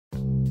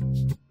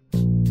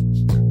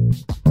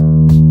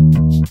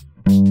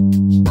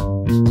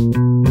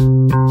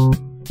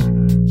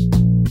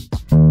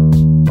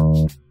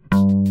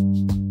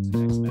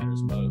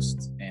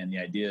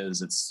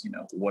it's,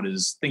 what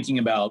is thinking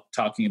about,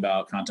 talking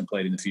about,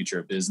 contemplating the future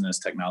of business,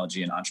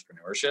 technology, and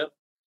entrepreneurship.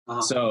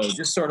 So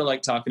just sort of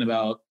like talking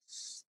about,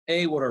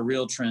 what are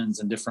real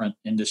trends in different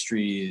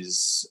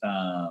industries,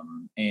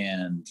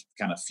 and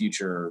kind of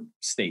future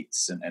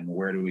states, and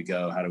where do we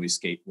go? How do we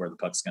skate where the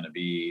puck's going to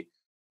be?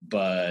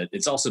 But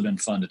it's also been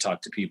fun to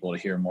talk to people to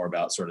hear more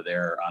about sort of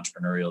their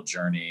entrepreneurial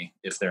journey,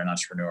 if they're an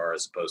entrepreneur,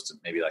 as opposed to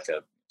maybe like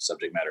a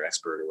subject matter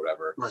expert or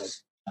whatever. Right.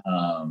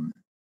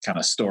 Kind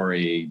of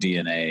story,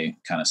 DNA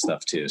kind of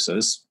stuff too. So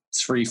it's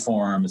free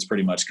form. It's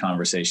pretty much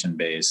conversation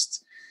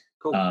based.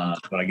 Cool.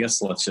 But I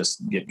guess let's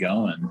just get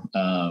going.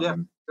 Yeah,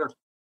 sure.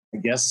 I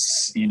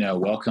guess,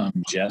 welcome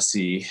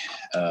Jesse,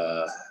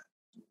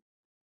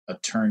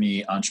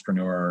 attorney,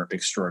 entrepreneur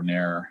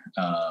extraordinaire.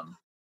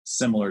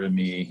 Similar to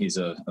me, he's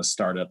a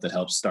startup that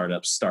helps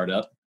startups start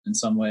up in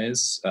some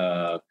ways,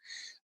 a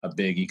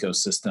big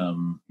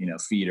ecosystem,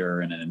 feeder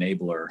and an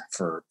enabler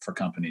for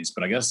companies.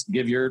 But I guess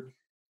give your,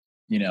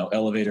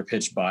 elevator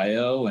pitch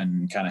bio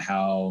and kind of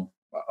how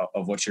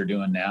of what you're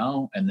doing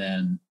now. And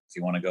then if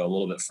you want to go a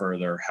little bit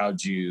further,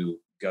 how'd you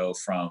go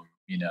from,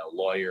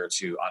 lawyer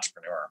to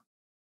entrepreneur?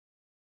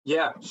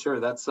 Yeah,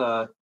 sure. That's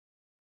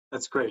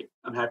great.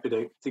 I'm happy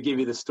to give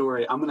you the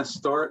story. I'm going to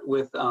start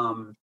with,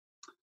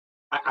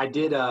 I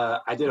did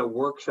a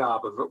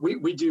workshop of,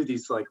 we do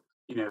these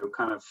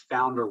kind of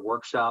founder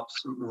workshops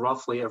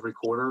roughly every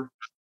quarter.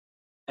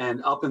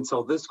 And up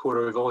until this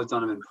quarter, we've always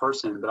done them in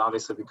person, but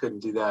obviously we couldn't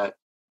do that.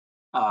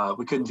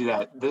 We couldn't do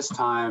that this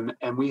time.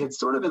 And we had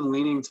sort of been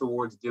leaning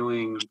towards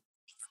doing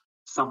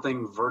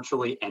something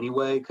virtually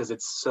anyway, because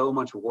it's so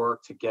much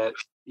work to get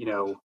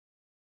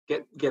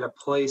a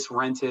place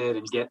rented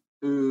and get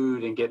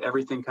food and get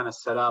everything kind of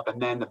set up.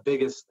 And then the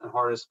biggest and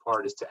hardest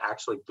part is to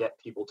actually get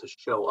people to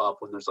show up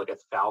when there's like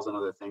 1,000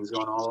 other things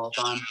going on all the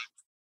time.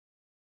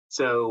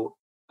 So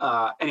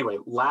anyway,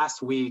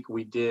 last week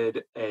we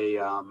did a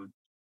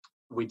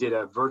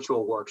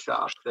virtual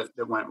workshop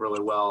that went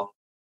really well.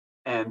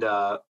 And,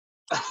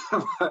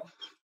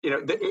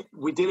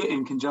 we did it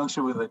in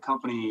conjunction with a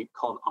company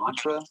called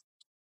Entra.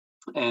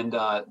 And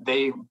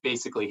they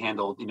basically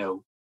handled,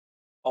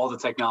 all the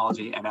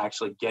technology and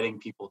actually getting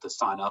people to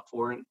sign up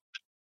for it.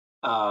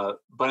 But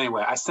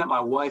anyway, I sent my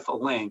wife a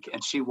link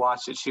and she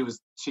watched it.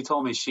 She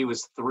told me she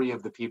was 3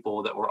 of the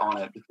people that were on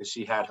it because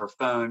she had her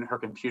phone, her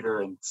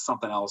computer, and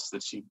something else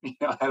that she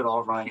had it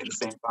all running at the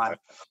same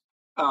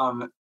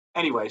time.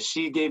 Anyway,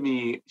 she gave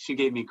me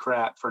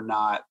crap for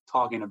not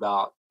talking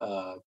about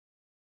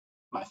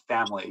my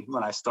family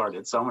when I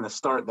started. So I'm going to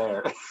start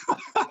there.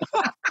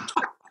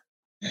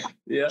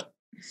 Yeah.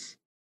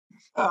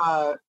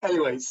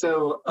 Anyway,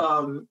 so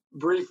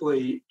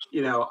briefly,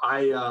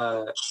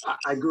 I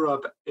grew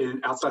up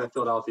outside of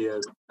Philadelphia.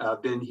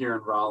 Been here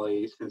in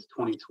Raleigh since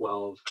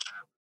 2012.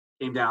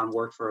 Came down,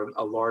 worked for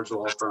a large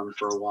law firm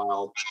for a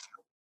while.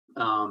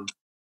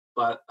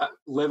 But I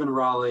live in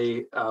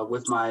Raleigh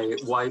with my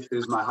wife,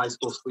 who's my high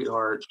school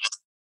sweetheart,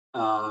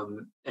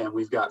 and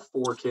we've got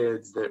 4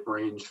 kids that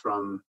range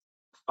from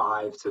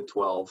 5 to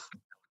 12.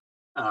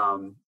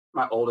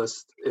 My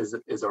oldest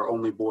is our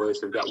only boy,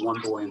 so we've got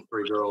 1 boy and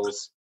 3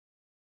 girls.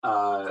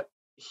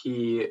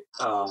 He,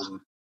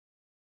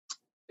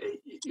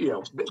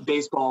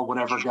 baseball,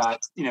 whatever, got,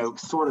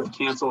 sort of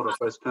canceled or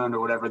postponed or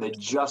whatever. They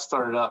just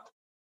started up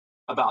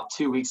about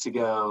 2 weeks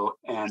ago,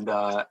 and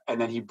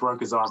then he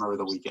broke his arm over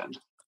the weekend.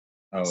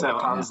 Oh, so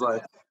I was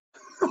like,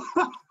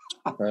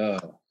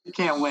 you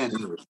can't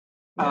win.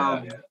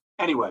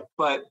 Anyway,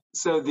 but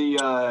so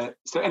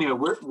anyway,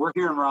 we're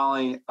here in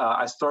Raleigh.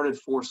 I started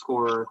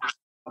Fourscore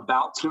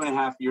about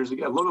 2.5 years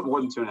ago, a little bit more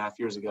than 2.5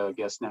 years ago, I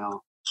guess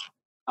now.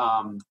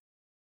 I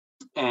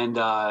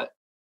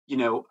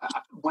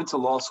went to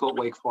law school at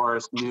Wake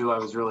Forest, knew I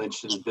was really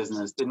interested in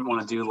business, didn't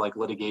want to do like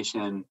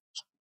litigation,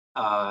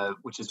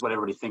 which is what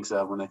everybody thinks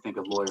of when they think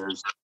of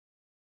lawyers.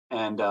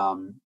 And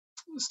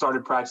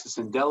started practice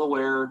in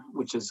Delaware,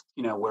 which is,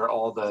 where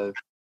all the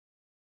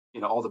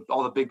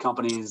big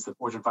companies, the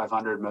Fortune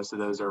 500, most of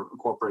those are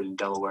incorporated in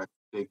Delaware,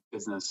 big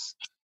business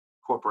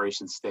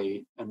corporation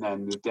state, and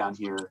then moved down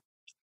here.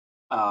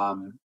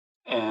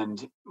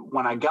 And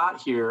when I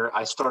got here,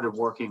 I started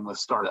working with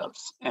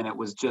startups, and it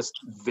was just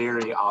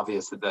very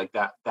obvious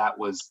that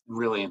was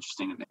really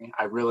interesting to me.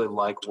 I really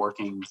like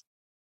working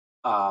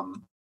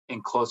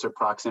in closer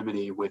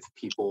proximity with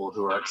people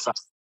who are excited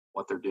about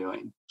what they're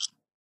doing.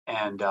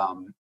 And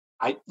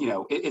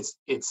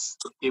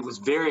it was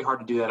very hard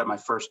to do that at my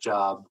first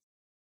job.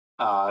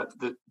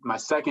 My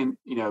second,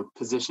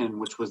 position,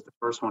 which was the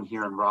first one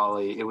here in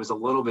Raleigh, it was a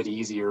little bit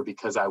easier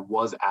because I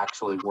was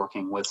actually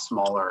working with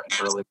smaller and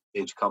early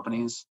stage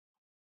companies.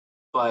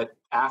 But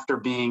after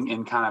being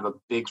in kind of a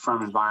big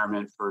firm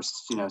environment for,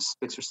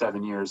 6 or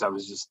 7 years, I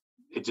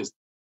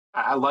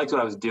liked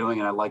what I was doing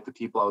and I liked the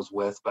people I was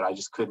with, but I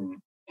just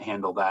couldn't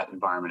handle that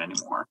environment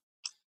anymore.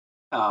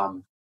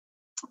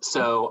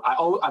 So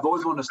I've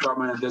always wanted to start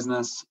my own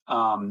business.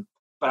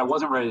 But I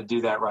wasn't ready to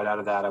do that right out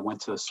of that. I went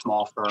to a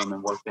small firm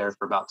and worked there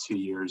for about 2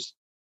 years,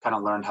 kind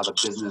of learned how the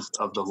business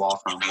of the law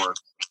firm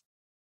works.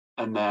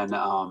 And then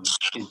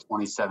in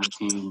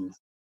 2017,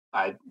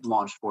 I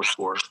launched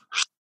Fourscore.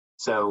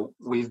 So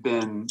we've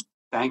been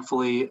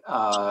thankfully,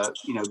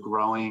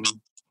 growing.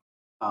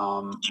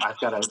 I've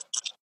got a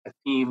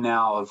team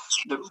now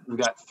we've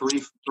got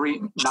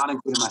three, not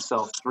including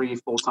myself, 3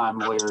 full-time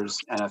lawyers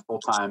and a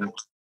full-time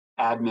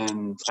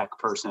admin tech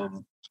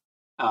person.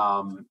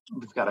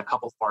 We've got a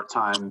couple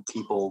part-time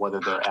people, whether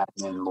they're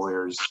admin,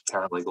 lawyers,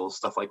 paralegals,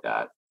 stuff like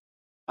that.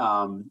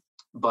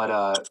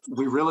 But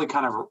we really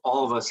kind of,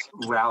 all of us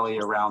rally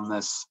around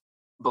this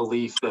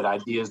belief that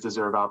ideas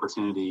deserve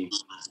opportunity.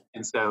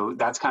 And so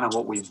that's kind of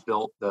what we've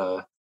built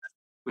the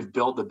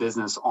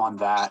business on,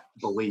 that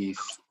belief.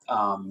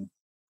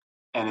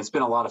 And it's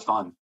been a lot of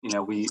fun.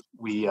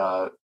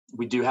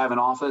 We do have an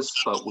office,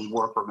 but we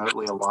work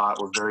remotely a lot.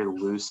 We're very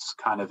loose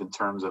kind of in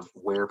terms of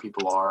where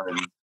people are. And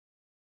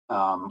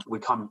we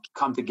come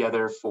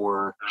together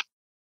for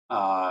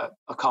a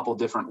couple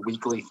different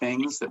weekly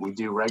things that we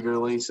do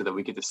regularly so that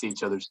we get to see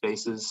each other's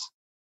faces.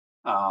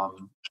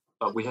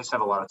 But we just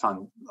have a lot of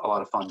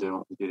fun doing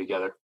what we do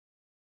together.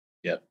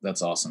 Yep.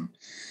 That's awesome.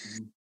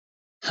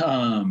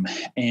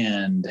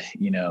 And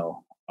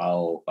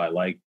I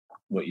like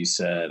what you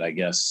said. I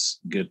guess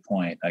good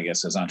point. I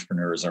guess as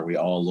entrepreneurs, are we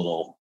all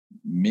little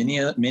mini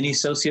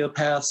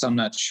sociopaths? I'm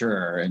not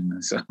sure,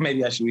 and so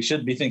maybe we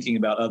should be thinking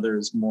about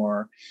others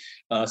more.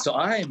 So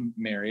I'm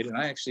married, and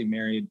I actually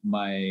married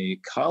my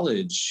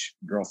college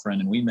girlfriend,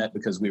 and we met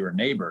because we were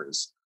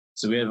neighbors.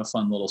 So we have a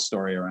fun little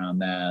story around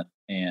that,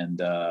 and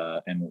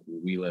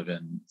we live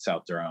in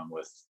South Durham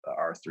with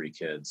our 3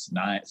 kids,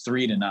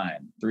 3 to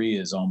 9. 3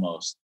 is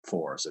almost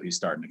 4, so he's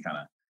starting to kind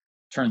of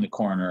turn the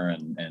corner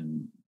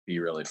and be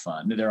really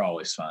fun. They're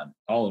always fun.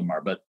 All of them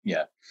are, but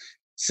yeah,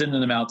 sending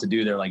them out to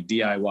do their like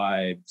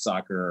DIY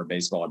soccer or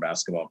baseball or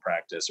basketball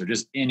practice or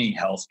just any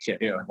health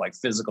care, like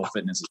physical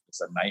fitness is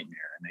just a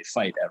nightmare, and they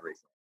fight everything.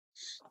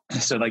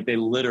 So like they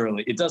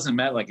literally, it doesn't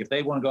matter. Like if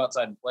they want to go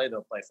outside and play,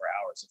 they'll play for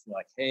hours. If you're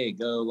like, hey,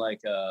 go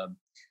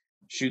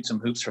shoot some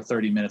hoops for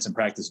 30 minutes and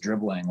practice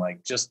dribbling,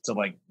 like just to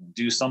like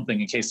do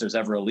something in case there's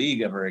ever a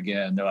league ever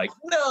again. They're like,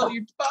 no,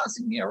 you're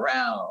bossing me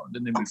around.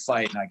 And then we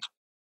fight. And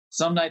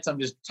some nights I'm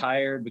just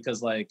tired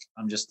because like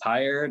I'm just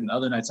tired, and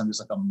other nights I'm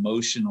just like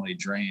emotionally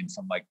drained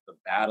from like the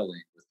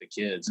battling with the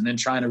kids, and then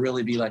trying to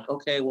really be like,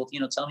 okay, well,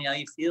 tell me how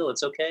you feel.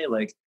 It's okay.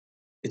 Like,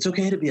 it's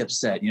okay to be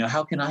upset.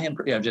 How can I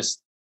improve?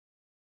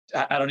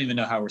 I don't even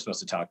know how we're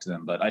supposed to talk to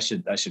them, but I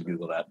should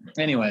Google that.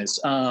 Anyways,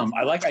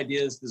 I like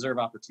ideas deserve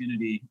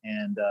opportunity,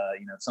 and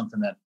it's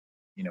something that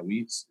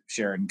we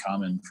share in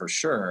common for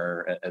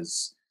sure.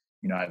 As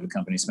I have a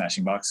company,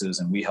 Smashing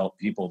Boxes, and we help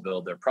people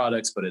build their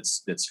products, but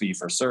it's fee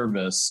for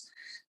service.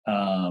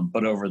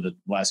 But over the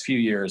last few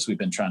years, we've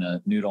been trying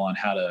to noodle on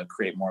how to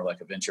create more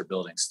like a venture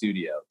building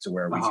studio, to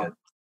where we could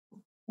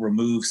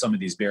remove some of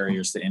these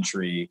barriers to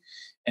entry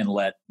and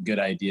let good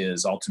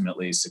ideas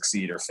ultimately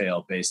succeed or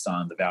fail based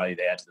on the value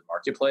they add to the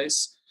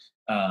marketplace,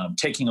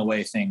 taking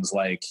away things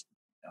like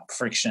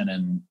friction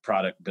in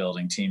product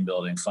building, team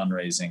building,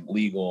 fundraising,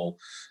 legal,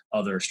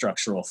 other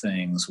structural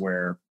things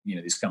where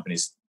these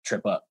companies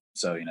trip up.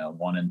 So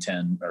 1 in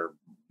 10 or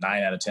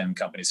 9 out of 10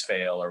 companies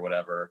fail or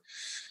whatever.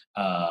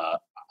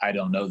 I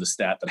don't know the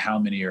stat, but how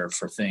many are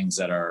for things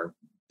that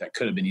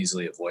could have been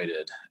easily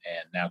avoided,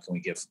 and now can we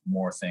give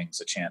more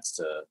things a chance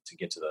to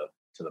get to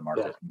the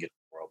market and get to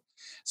the world?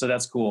 So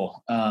that's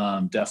cool.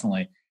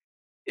 Definitely.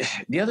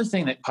 The other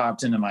thing that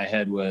popped into my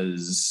head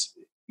was,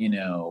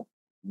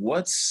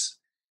 what's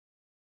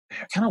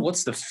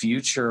the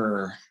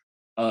future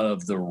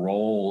of the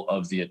role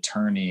of the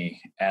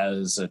attorney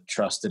as a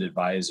trusted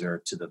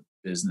advisor to the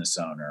business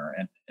owner?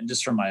 And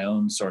just from my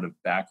own sort of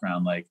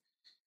background, like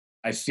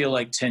I feel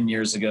like 10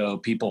 years ago,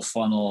 people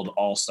funneled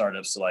all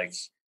startups to like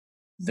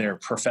their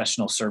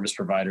professional service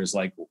providers,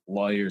 like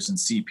lawyers and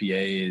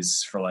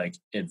CPAs, for like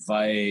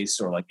advice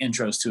or like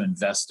intros to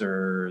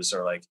investors,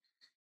 or like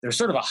there's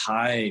sort of a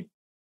high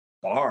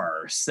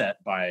bar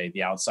set by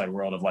the outside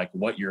world of like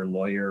what your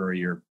lawyer or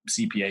your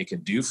CPA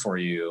could do for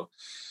you,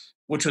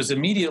 which was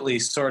immediately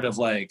sort of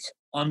like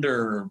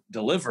under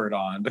delivered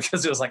on,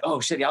 because it was like, oh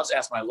shit, I'll just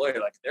ask my lawyer,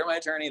 like they're my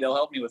attorney, they'll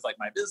help me with like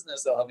my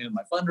business, they'll help me with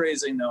my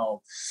fundraising,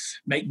 they'll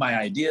make my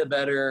idea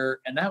better.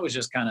 And that was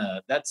just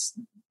that's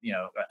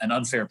an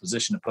unfair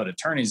position to put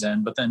attorneys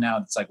in. But then now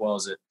it's like, well,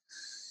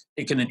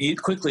 it can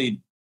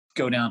quickly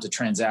go down to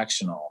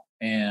transactional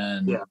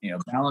and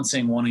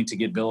balancing wanting to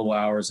get billable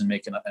hours and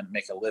make a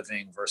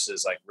living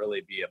versus like really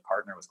be a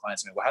partner with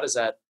clients. I mean,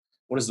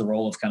 what does the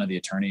role of kind of the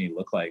attorney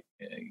look like,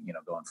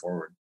 going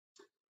forward?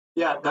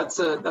 Yeah, that's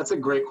a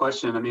great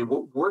question. I mean,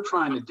 what we're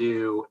trying to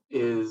do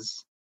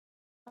is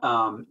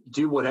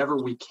do whatever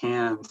we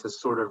can to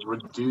sort of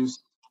reduce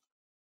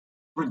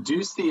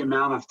the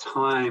amount of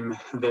time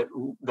that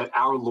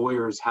our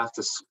lawyers have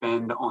to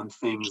spend on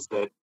things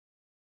that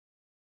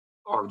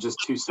are just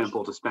too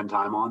simple to spend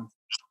time on.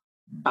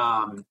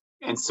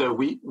 And so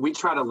we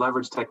try to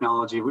leverage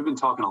technology. We've been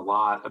talking a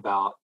lot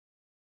about,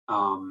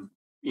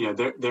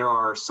 there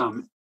are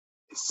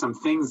some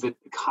things that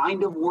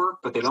kind of work,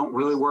 but they don't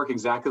really work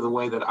exactly the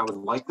way that I would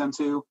like them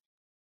to.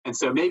 And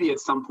so maybe at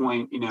some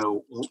point,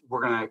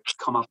 we're going to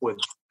come up with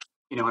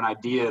an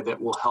idea that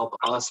will help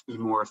us be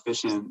more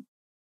efficient.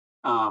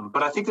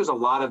 But I think there's a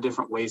lot of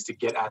different ways to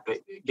get at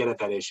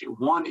that issue.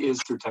 One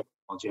is through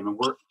technology. I mean,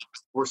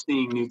 we're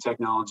seeing new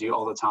technology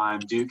all the time.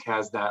 Duke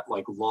has that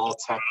like Law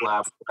Tech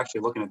Lab. We're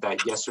actually looking at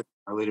that yesterday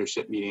in our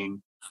leadership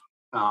meeting,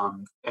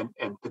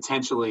 and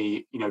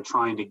potentially,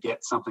 trying to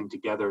get something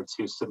together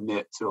to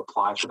submit to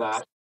apply for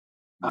that.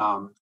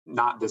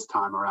 Not this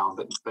time around,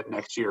 but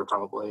next year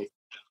probably.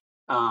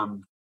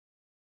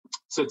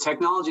 So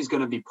technology is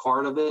going to be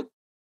part of it.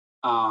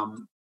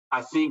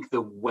 I think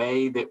the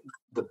way that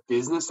the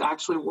business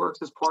actually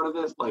works is part of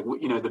it. Like,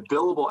 the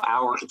billable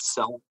hour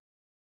itself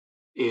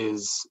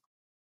is,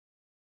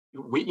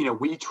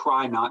 we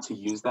try not to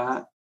use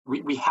that.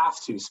 We have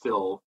to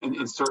still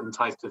in certain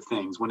types of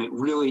things when it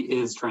really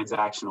is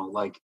transactional,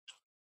 like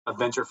a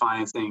venture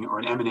financing or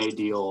an M&A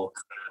deal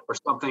or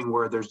something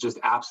where there's just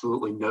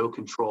absolutely no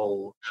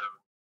control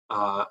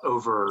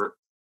over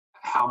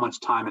how much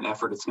time and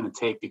effort it's going to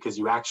take because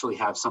you actually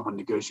have someone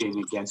negotiating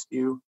against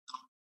you.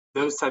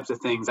 Those types of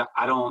things,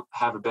 I don't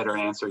have a better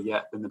answer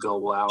yet than the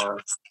billable hour.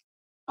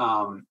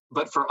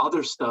 But for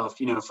other stuff,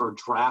 for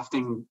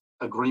drafting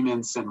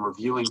agreements and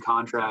reviewing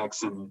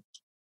contracts and,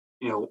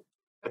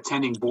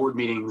 attending board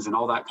meetings and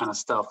all that kind of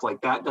stuff,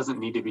 like that doesn't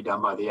need to be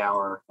done by the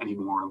hour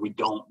anymore. We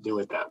don't do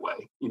it that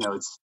way.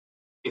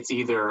 It's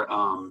either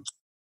on,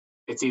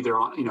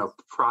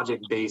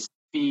 project-based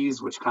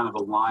fees, which kind of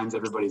aligns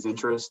everybody's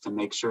interest to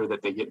make sure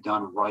that they get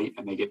done right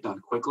and they get done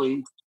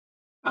quickly.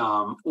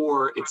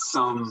 Or it's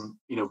some,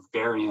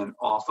 variant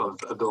off of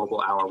a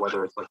billable hour,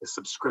 whether it's like a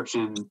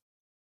subscription,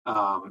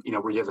 where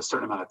you have a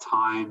certain amount of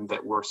time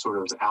that we're sort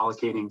of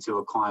allocating to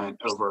a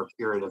client over a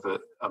period of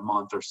a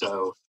month or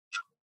so.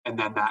 And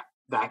then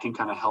that can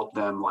kind of help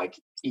them like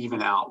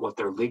even out what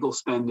their legal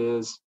spend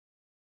is.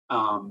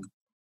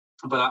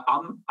 But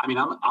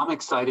I'm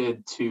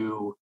excited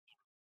to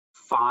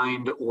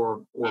find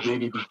or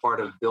maybe be part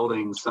of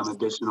building some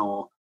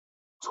additional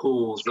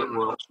tools that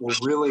will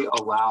really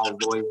allow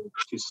lawyers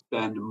to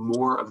spend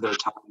more of their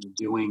time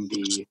doing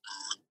the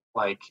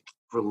like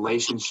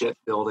relationship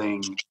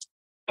building,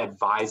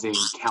 advising,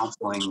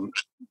 counseling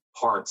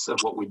parts of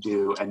what we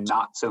do, and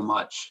not so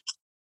much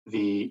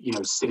the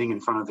sitting in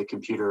front of the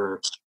computer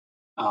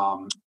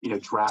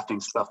drafting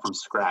stuff from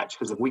scratch.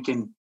 Because if we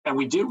can, and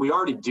we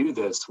already do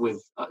this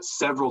with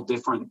several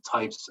different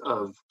types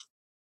of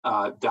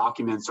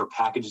documents or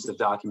packages of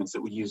documents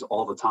that we use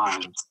all the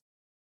time.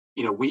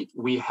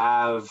 We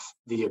have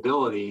the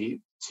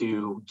ability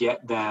to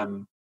get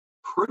them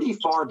pretty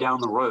far down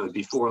the road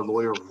before a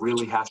lawyer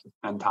really has to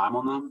spend time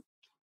on them.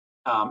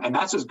 And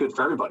that's just good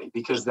for everybody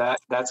because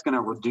that's going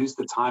to reduce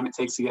the time it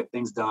takes to get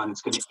things done.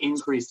 It's going to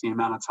increase the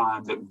amount of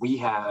time that we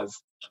have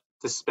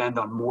to spend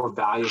on more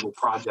valuable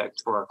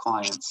projects for our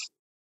clients.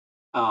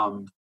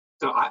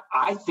 So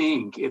I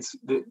think it's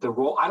the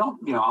role.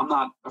 I'm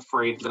not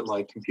afraid that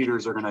like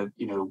computers are going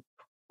to,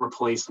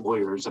 replace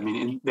lawyers. I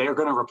mean, they're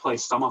going to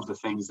replace some of the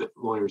things that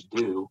lawyers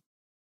do,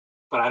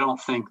 but I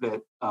don't think that,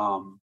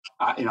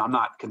 I'm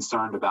not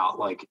concerned about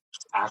like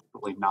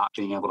actually not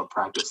being able to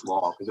practice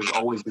law because there's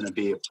always going to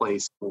be a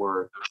place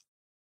for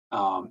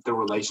the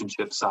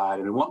relationship side.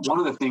 I mean, one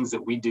of the things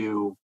that we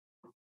do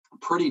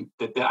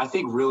that I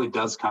think really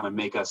does kind of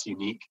make us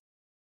unique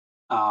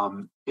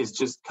is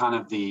just kind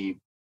of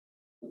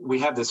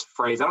we have this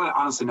phrase, I don't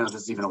honestly know if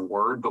this is even a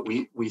word, but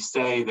we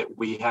say that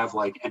we have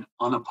like an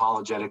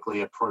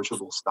unapologetically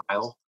approachable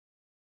style.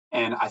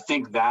 And I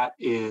think that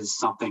is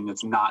something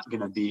that's not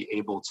going to be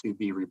able to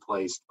be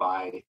replaced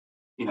by,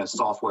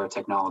 software,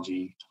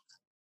 technology,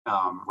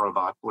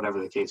 robot,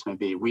 whatever the case may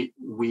be. We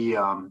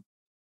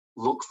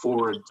look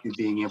forward to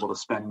being able to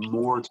spend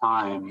more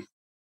time,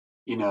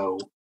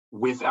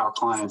 with our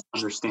clients,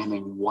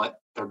 understanding what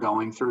they're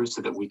going through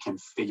so that we can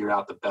figure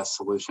out the best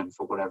solution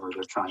for whatever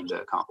they're trying to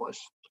accomplish.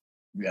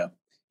 Yeah.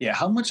 Yeah.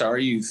 How much are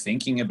you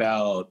thinking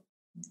about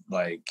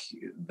like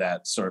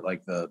that sort of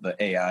like the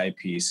AI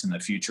piece and the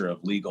future of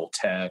legal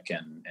tech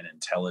and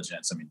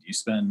intelligence? I mean, do you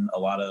spend a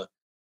lot of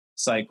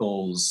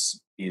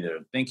cycles either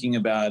thinking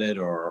about it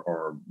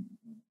or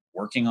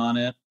working on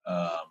it?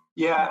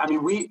 Yeah, I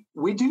mean, we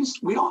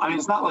don't, I mean,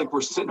 it's not like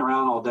we're sitting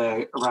around all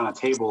day around a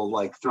table,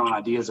 like throwing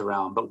ideas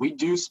around, but we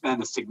do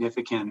spend a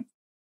significant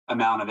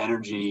amount of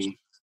energy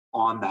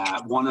on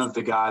that. One of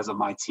the guys on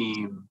my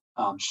team,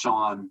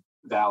 Sean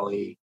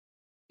Valley,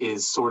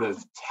 is sort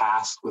of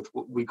tasked with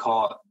what we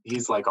call,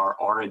 he's like our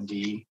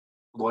R&D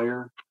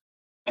lawyer.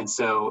 And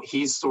so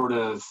he's sort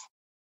of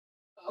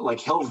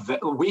like,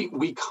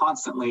 we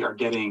constantly are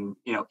getting,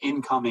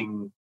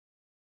 incoming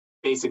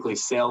basically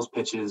sales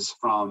pitches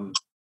from,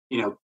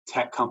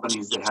 tech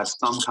companies that have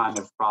some kind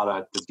of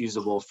product that's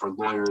usable for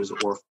lawyers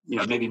or,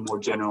 maybe more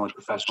generally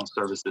professional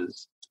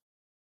services.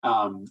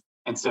 And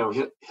so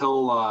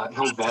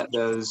he'll vet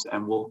those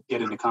and we'll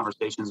get into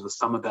conversations with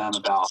some of them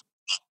about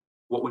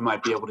what we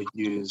might be able to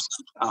use.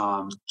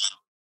 And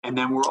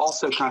then we're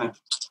also kind of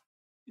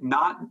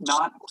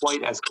not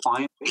quite as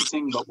client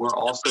facing, but we're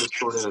also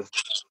sort of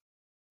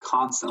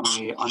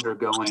constantly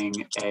undergoing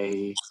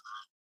a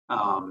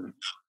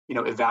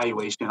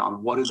evaluation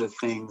on what are the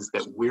things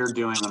that we're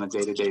doing on a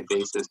day-to-day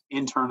basis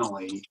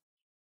internally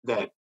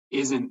that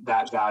isn't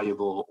that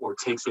valuable or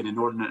takes an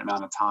inordinate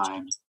amount of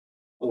time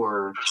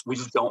or we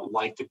just don't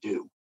like to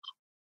do.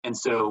 And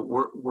so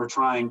we're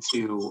trying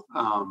to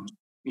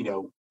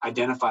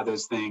identify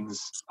those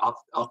things,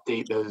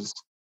 update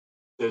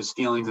those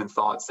feelings and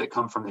thoughts that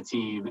come from the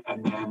team,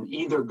 and then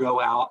either go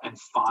out and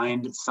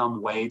find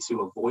some way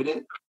to avoid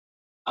it,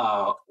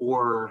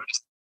 or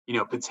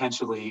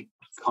potentially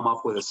come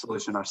up with a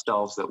solution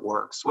ourselves that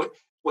works.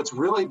 What's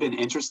really been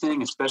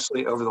interesting,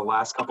 especially over the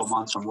last couple of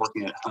months from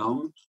working at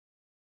home,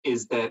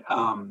 is that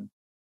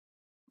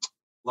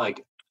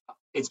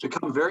it's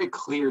become very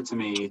clear to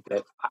me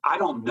that I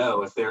don't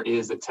know if there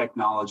is a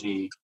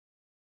technology,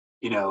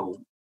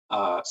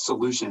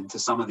 solution to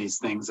some of these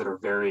things that are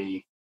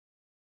very,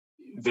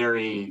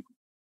 very,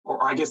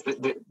 or I guess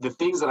the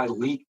things that I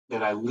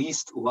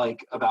least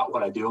like about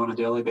what I do on a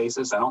daily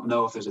basis. I don't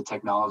know if there's a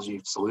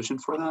technology solution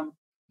for them,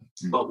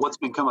 but what's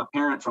become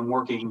apparent from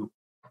working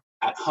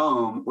at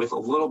home with a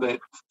little bit,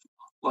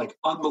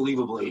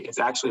 unbelievably, it's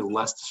actually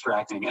less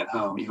distracting at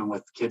home, even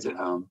with kids at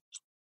home.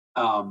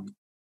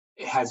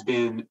 It has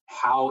been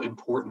how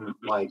important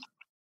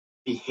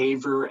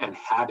behavior and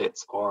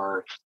habits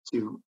are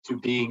to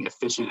being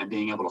efficient and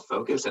being able to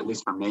focus, at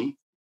least for me.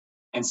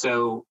 And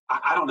so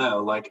I don't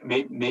know,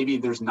 maybe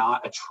there's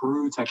not a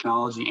true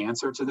technology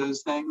answer to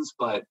those things,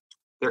 but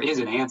there is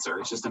an answer.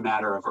 It's just a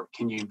matter of,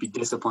 can you be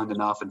disciplined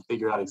enough and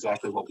figure out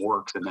exactly what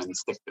works and then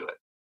stick to it?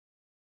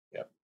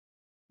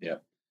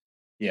 Yeah.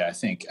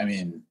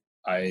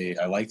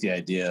 I like the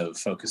idea of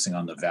focusing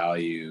on the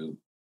value,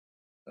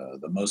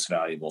 the most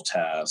valuable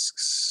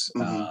tasks.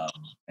 Mm-hmm.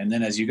 And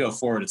then as you go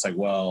forward, it's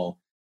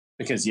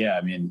because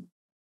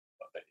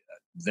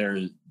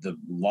the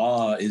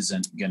law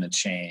isn't going to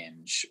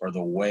change, or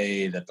the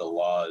way that the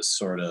law is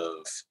sort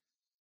of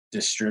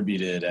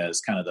distributed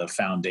as kind of the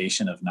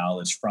foundation of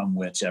knowledge from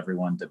which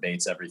everyone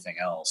debates everything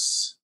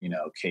else,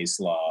 case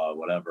law,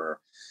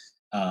 whatever.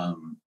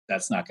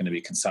 That's not going to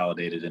be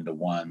consolidated into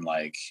one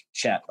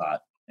chatbot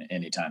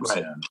anytime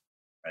soon.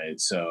 Right.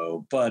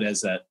 So, but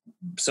that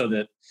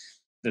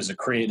there's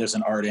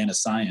an art and a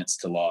science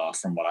to law,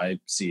 from what I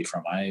see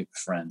from my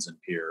friends and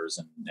peers,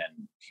 and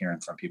hearing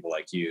from people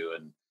like you,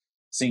 and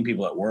seeing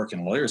people at work.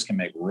 And lawyers can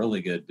make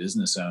really good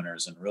business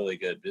owners and really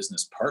good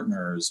business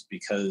partners,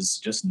 because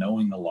just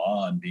knowing the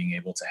law and being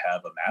able to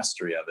have a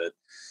mastery of it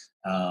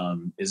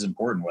is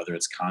important, whether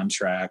it's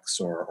contracts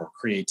or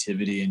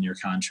creativity in your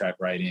contract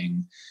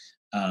writing.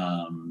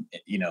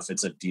 If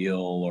it's a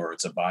deal or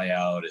it's a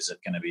buyout, is it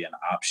going to be an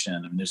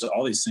option? There's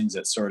all these things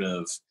that sort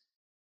of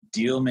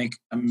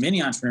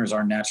many entrepreneurs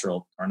are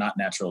not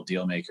natural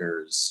deal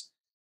makers.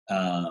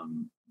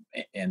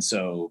 And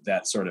so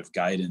that sort of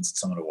guidance,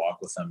 someone to walk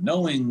with them,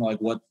 knowing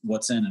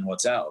what's in and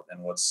what's out,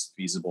 and what's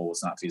feasible,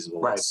 what's not feasible,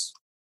 right.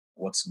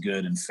 what's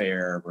good and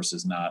fair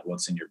versus not,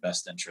 what's in your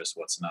best interest,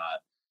 what's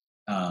not.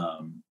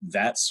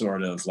 That's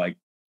sort of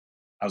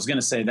I was going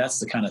to say, that's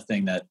the kind of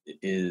thing that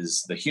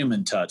is the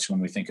human touch when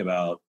we think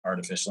about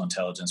artificial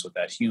intelligence, with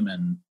that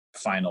human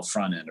final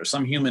front end, or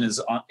some human is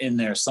in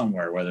there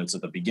somewhere, whether it's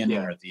at the beginning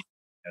or at the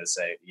end, to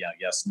say,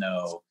 yes,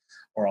 no,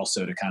 or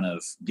also to kind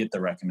of get the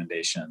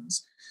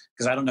recommendations.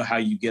 Because I don't know how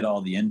you get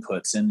all the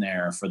inputs in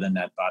there for then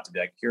that bot to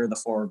be here are the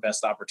 4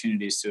 best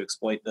opportunities to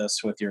exploit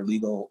this with your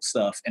legal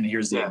stuff. And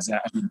here's the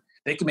exact,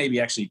 they can maybe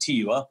actually tee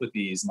you up with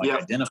these and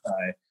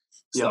identify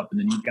stuff. And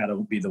then you've got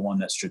to be the one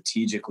that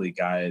strategically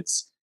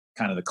guides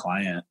kind of the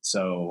client.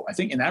 So I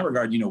think in that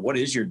regard, what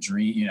is your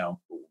dream?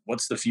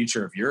 What's the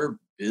future of your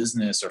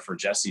business, or for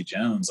Jesse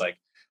Jones?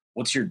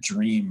 What's your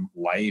dream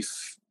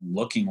life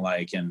looking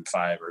like in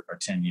 5 or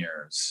 10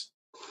 years?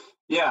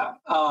 Yeah.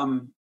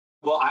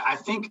 Well, I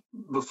think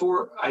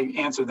before I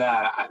answer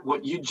that,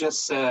 what you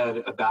just said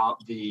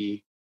about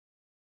the,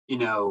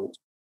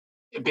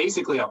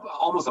 basically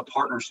almost a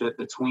partnership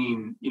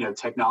between,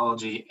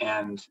 technology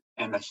and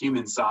the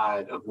human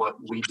side of what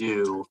we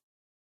do,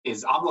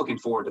 I'm looking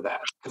forward to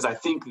that, because I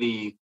think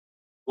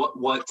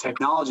what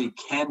technology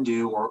can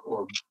do,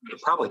 or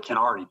it probably can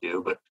already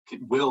do, but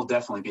will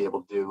definitely be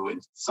able to do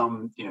in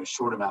some,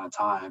 short amount of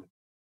time,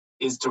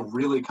 is to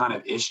really kind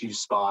of issue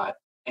spot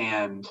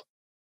and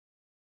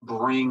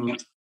bring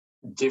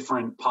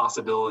different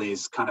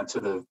possibilities kind of to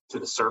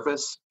the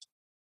surface.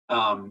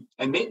 And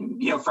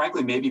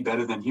frankly, maybe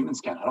better than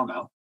humans can, I don't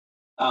know.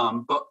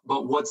 But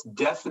what's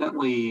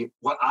definitely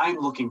what I'm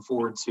looking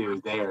forward to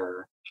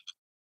there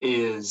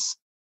is,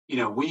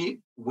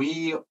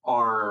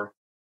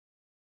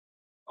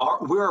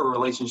 we're a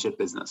relationship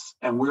business,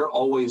 and we're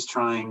always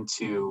trying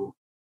to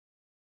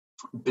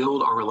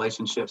build our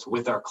relationships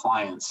with our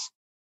clients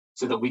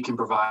so that we can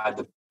provide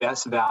the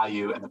best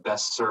value and the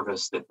best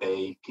service that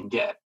they can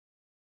get.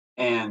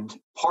 And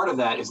part of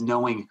that is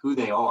knowing who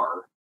they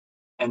are.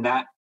 And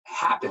that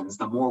happens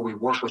the more we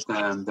work with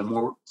them, the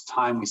more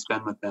time we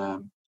spend with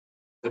them,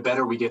 the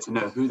better we get to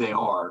know who they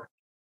are,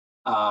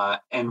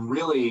 and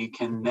really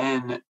can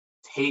then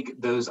take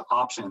those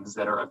options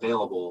that are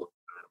available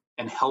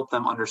and help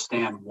them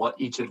understand what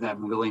each of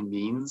them really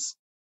means,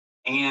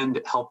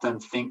 and help them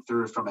think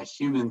through from a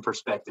human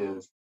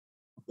perspective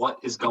what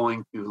is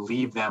going to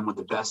leave them with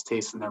the best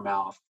taste in their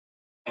mouth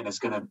and is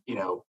going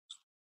to,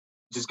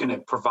 just going to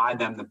provide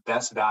them the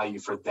best value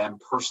for them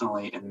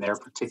personally in their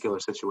particular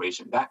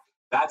situation.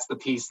 That's the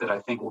piece that I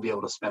think we'll be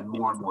able to spend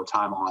more and more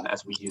time on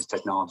as we use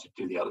technology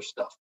to do the other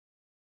stuff.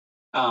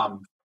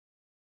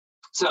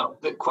 So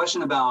the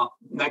question about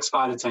next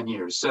 5 to 10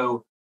 years.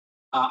 So,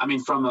 I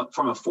mean, from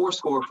a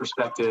Foursquare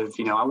perspective,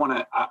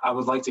 I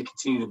would like to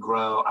continue to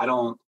grow. I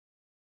don't,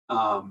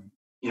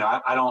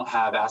 I don't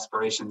have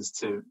aspirations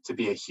to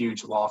be a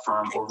huge law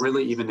firm or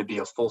really even to be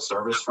a full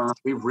service firm.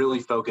 We really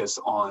focus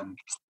on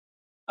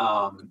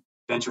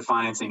venture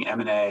financing,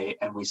 M&A,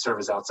 and we serve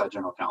as outside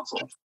general counsel.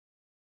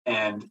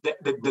 And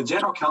the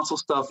general counsel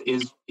stuff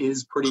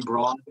is pretty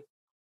broad,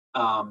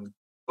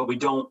 but we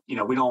don't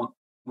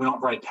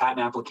write patent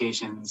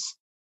applications.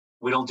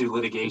 We don't do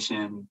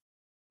litigation.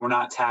 We're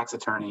not tax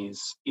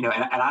attorneys, and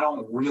I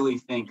don't really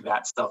think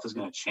that stuff is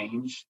going to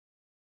change.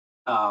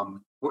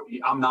 I'm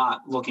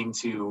not looking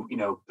to,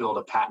 build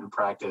a patent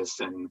practice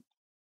and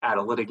add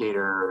a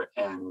litigator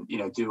and,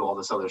 do all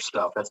this other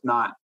stuff.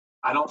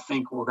 I don't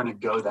think we're going to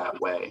go that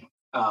way.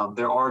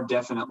 There are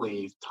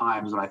definitely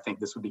times when I think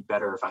this would be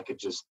better if I could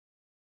just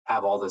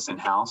have all this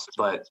in-house,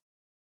 but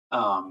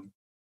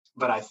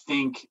I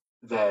think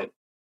that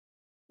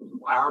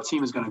our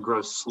team is going to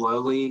grow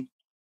slowly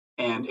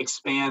and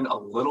expand a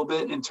little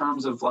bit in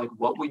terms of like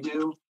what we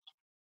do.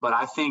 But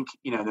I think,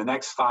 the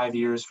next 5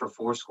 years for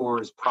Foursquare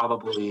is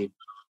probably,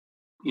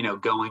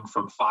 going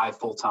from 5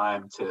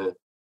 full-time to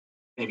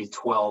maybe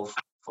 12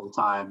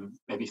 full-time,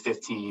 maybe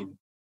 15.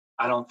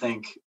 I don't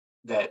think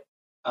that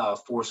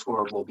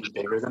Foursquare will be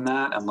bigger than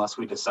that unless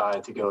we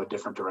decide to go a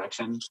different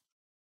direction.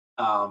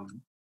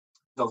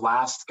 The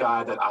last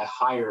guy that I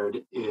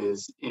hired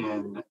is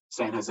in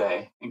San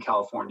Jose in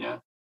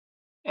California.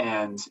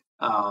 And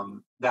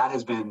that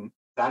has been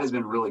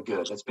really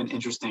good. It's been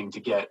interesting to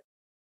get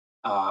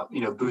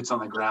boots on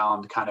the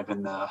ground, kind of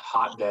in the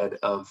hotbed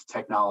of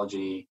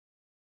technology.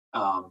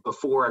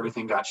 Before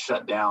everything got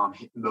shut down,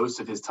 most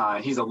of his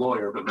time, he's a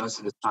lawyer, but most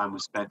of his time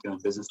was spent doing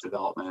business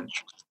development.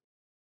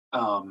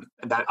 And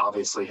that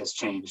obviously has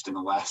changed in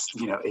the last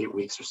 8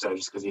 weeks or so,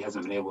 just because he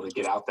hasn't been able to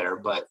get out there.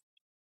 But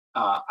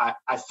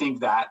I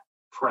think that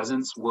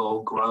presence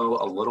will grow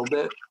a little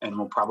bit, and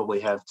we'll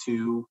probably have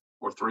 2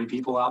 or 3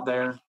 people out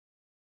there.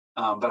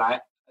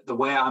 But the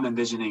way I'm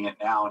envisioning it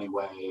now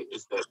anyway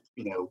is that,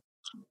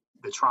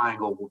 the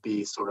Triangle will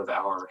be sort of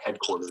our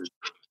headquarters.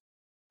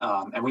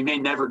 And we may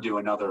never do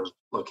another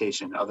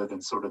location other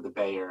than sort of the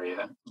Bay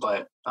Area,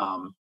 but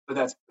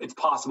it's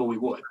possible we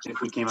would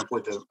if we came up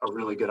with a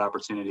really good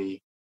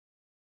opportunity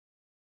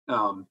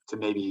to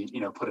maybe,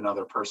 put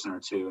another person or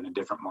 2 in a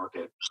different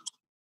market.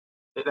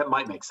 That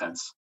might make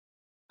sense.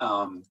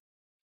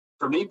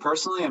 For me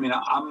personally, I mean,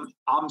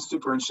 I'm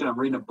super interested. I'm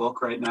reading a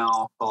book right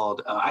now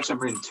called, actually I'm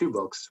reading 2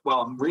 books.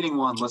 Well, I'm reading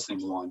one,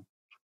 listening to one.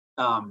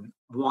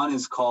 One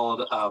is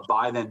called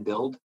Buy Then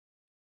Build.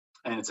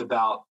 And it's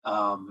about,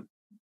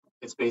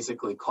 it's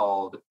basically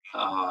called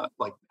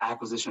like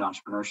acquisition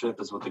entrepreneurship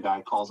is what the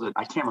guy calls it.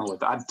 I can't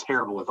remember I'm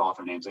terrible with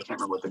author names. I can't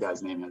remember what the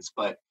guy's name is,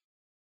 but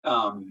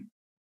I've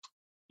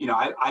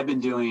been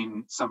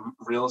doing some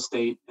real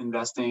estate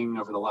investing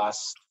over the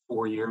last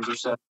 4 years or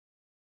so.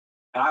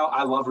 And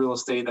I love real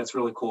estate. That's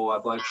really cool.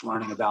 I've liked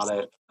learning about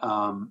it.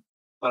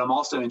 But I'm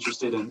also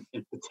interested in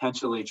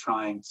potentially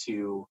trying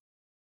to,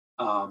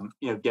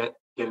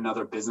 get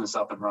another business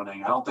up and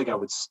running. I don't think I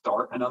would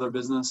start another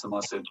business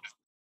unless it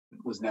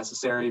was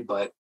necessary,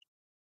 but,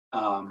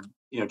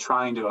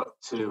 trying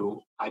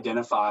to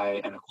identify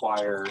and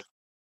acquire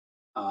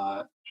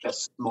a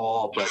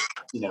small but,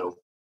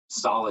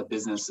 solid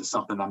business is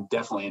something I'm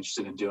definitely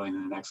interested in doing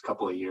in the next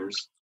couple of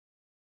years.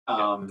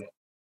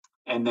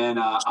 And then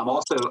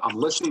I'm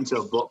listening to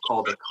a book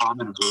called The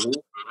Common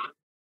Rule.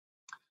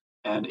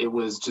 And it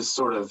was just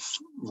sort of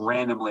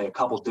randomly, a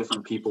couple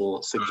different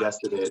people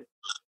suggested it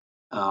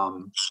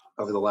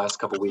over the last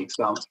couple of weeks.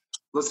 So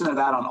listen to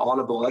that on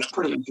Audible. That's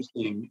pretty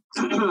interesting.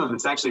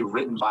 It's actually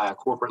written by a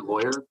corporate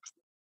lawyer.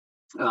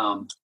 Sorry,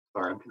 I'm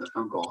getting a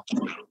phone call.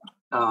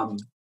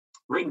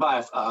 Written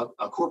by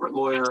a corporate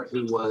lawyer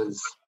who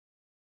was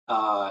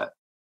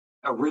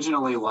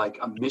originally like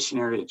a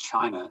missionary to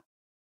China,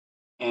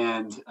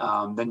 and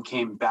then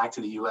came back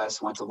to the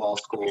U.S., went to law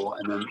school,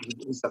 and then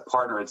he's a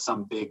partner at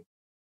some big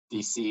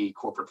DC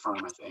corporate firm,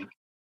 I think.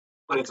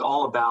 But it's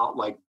all about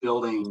like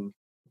building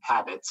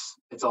habits.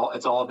 It's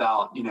all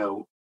about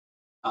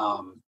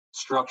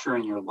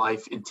structuring your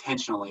life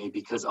intentionally,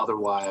 because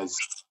otherwise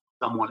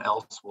someone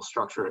else will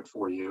structure it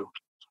for you.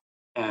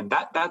 And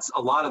that's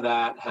a lot of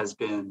that has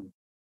been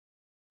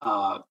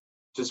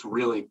just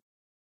really,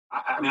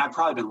 I mean, I've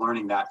probably been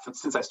learning that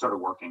since I started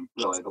working,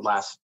 really, the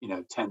last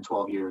 10,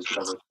 12 years,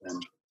 whatever it's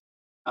been.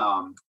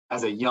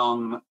 As a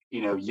young,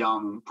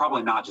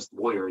 probably not just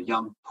lawyer,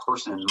 young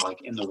person,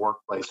 like in the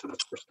workplace for the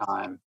first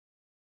time,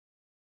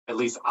 at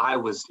least I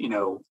was,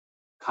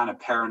 kind of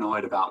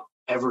paranoid about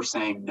ever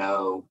saying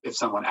no if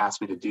someone asked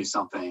me to do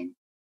something.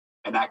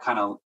 And that kind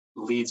of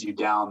leads you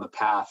down the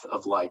path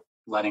of like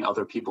letting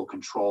other people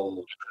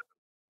control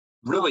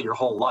really your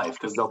whole life,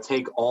 because they'll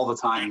take all the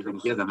time you're going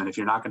to give them. And if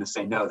you're not going to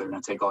say no, they're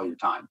going to take all your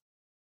time.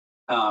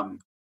 And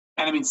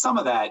I mean, some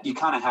of that you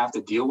kind of have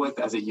to deal with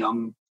as a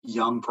young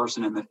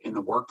person in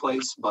the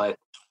workplace, but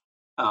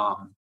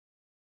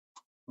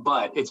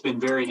it's been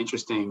very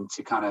interesting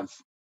to kind of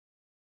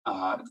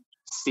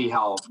see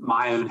how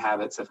my own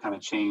habits have kind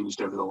of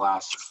changed over the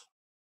last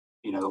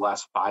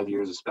 5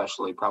 years,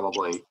 especially,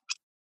 probably.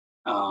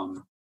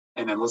 And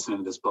then listening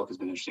to this book has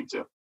been interesting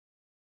too.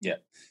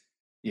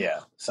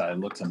 Yeah. So I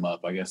looked him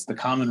up. I guess the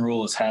common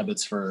rule is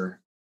habits of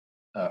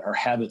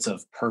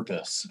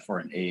purpose for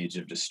an age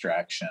of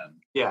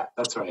distraction. Yeah,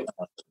 that's right.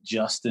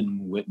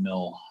 Justin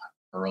Whitmel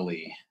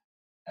Early.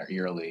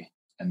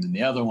 And then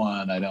the other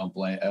one, I don't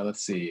blame.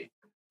 Let's see.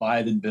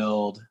 Buy Then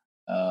Build.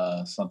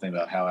 Something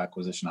about how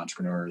acquisition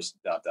entrepreneurs. ...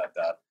 But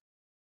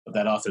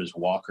that author is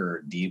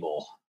Walker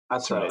Diebel.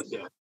 That's so, right.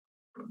 Yeah.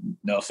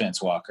 No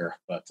offense, Walker,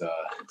 but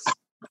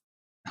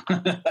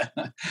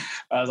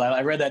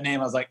I read that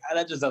name. I was like,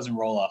 that just doesn't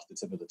roll off the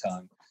tip of the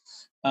tongue.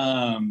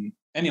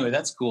 Anyway,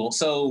 that's cool.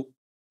 So,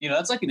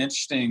 that's like an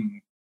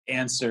interesting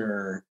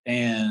answer,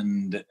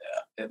 and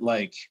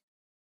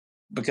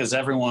because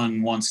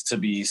everyone wants to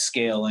be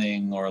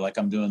scaling, or like,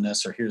 I'm doing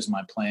this, or here's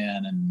my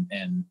plan,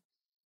 and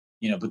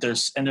but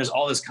there's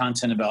all this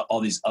content about all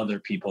these other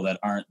people that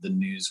aren't the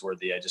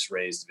newsworthy. I just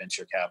raised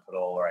venture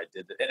capital, or I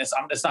did and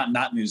it's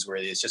not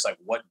newsworthy. It's just like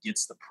what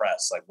gets the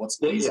press, like what's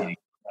easy to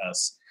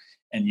press.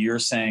 And you're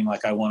saying,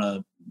 like, I want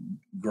to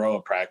grow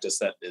a practice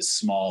that is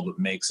small but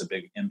makes a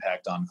big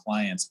impact on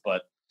clients.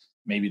 But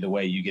maybe the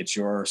way you get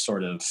your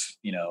sort of,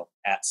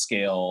 at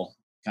scale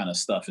kind of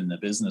stuff in the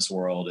business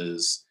world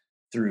is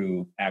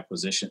through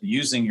acquisition,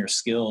 using your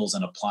skills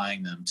and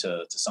applying them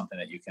to something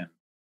that you can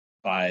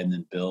buy and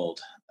then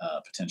build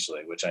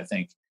potentially, which I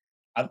think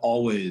I've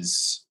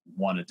always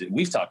wanted to.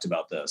 We've talked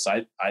about this.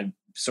 I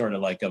sort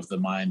of like of the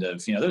mind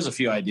of, there's a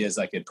few ideas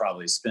I could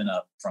probably spin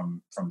up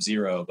from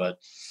zero, but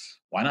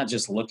why not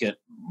just look at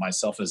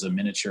myself as a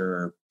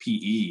miniature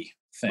PE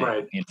thing?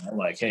 Right.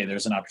 Like, hey,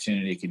 there's an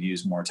opportunity, could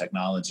use more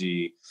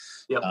technology.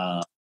 Yep.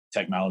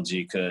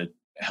 Technology could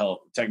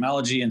help.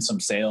 Technology and some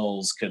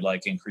sales could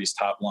like increase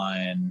top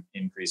line,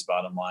 increase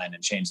bottom line,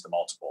 and change the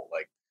multiple.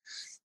 Like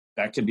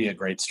that could be a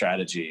great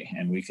strategy,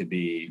 and we could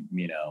be,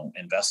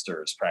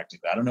 investors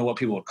practically. I don't know what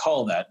people would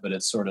call that, but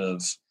it's sort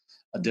of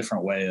a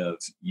different way of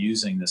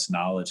using this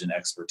knowledge and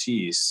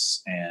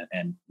expertise,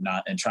 and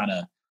trying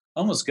to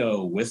almost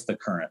go with the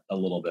current a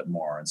little bit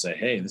more and say,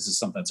 hey, this is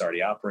something that's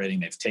already operating.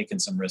 They've taken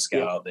some risk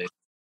out. They've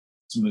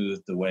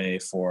smoothed the way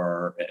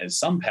for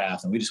some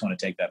path, and we just want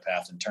to take that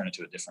path and turn it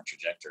to a different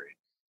trajectory.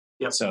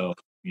 Yep. So,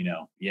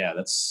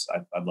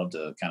 I'd love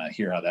to kind of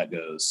hear how that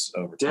goes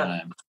over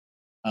time.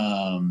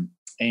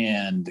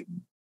 And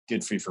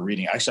good for you for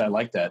reading. Actually, I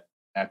like that,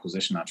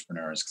 acquisition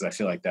entrepreneurs, because I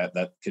feel like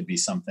that could be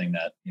something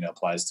that,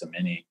 applies to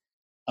many.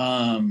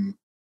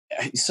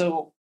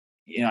 So,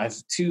 I have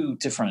two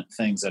different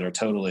things that are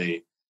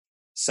totally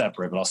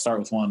separate, but I'll start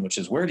with one, which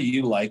is, where do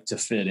you like to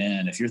fit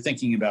in? If you're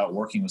thinking about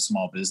working with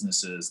small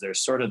businesses,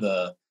 there's sort of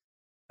the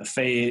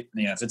phase,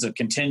 if it's a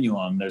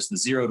continuum, there's the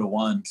 0 to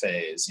 1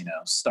 phase,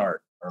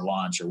 start or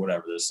launch or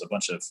whatever. There's a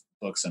bunch of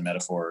books and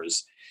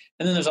metaphors.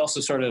 And then there's also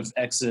sort of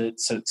exit,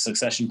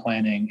 succession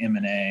planning,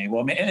 M&A.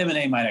 Well,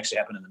 M&A might actually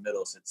happen in the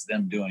middle if it's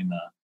them doing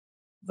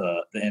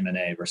the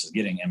M&A versus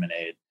getting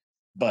M&A'd.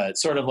 But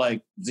sort of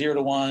like 0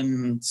 to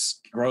 1,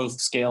 growth,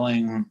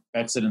 scaling,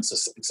 exit, and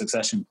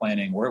succession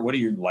planning. What do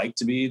you like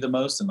to be the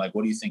most, and like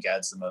what do you think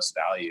adds the most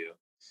value,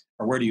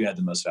 or where do you add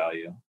the most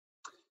value?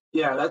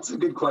 Yeah, that's a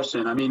good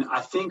question. I mean, I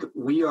think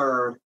we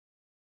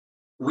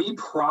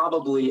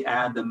probably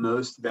add the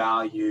most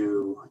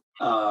value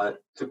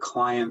to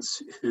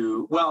clients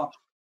who,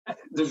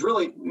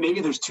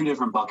 there's two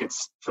different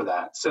buckets for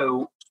that.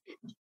 So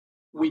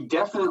we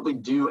definitely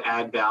do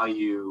add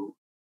value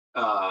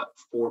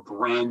for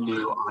brand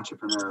new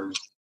entrepreneurs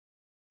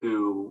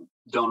who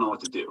don't know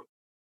what to do,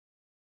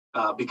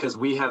 because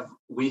we have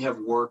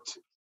worked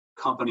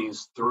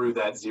companies through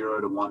that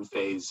 0 to 1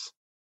 phase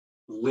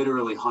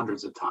literally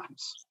hundreds of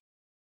times.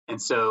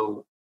 And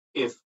so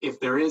if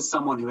there is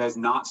someone who has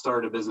not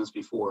started a business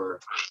before,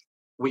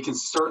 we can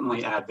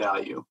certainly add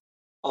value.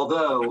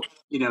 Although,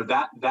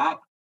 that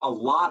a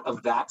lot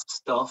of that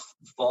stuff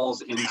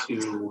falls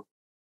into,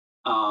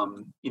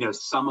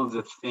 some of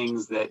the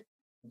things that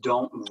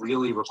don't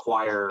really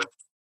require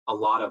a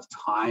lot of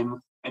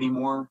time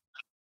anymore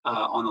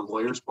on the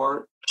lawyer's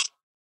part.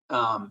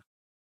 And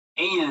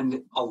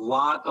a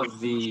lot of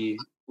the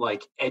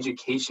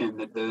education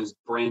that those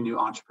brand new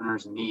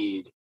entrepreneurs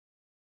need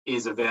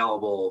is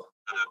available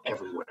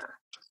everywhere.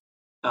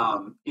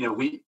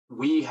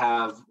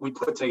 We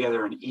put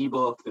together an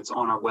ebook that's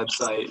on our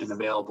website and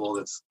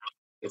available.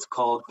 It's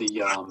called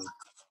the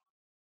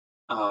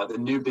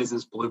New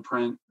Business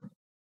Blueprint.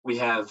 We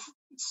have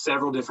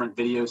several different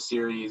video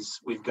series.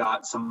 We've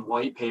got some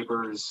white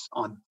papers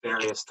on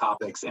various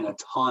topics and a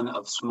ton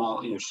of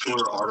small,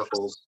 shorter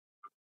articles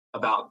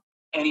about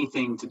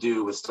anything to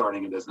do with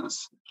starting a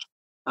business.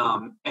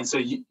 And so,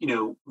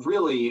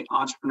 really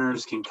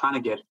entrepreneurs can kind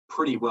of get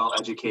pretty well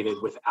educated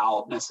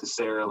without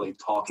necessarily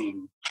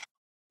talking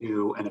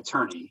to an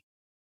attorney.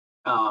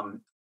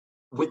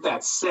 With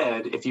that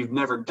said, if you've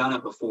never done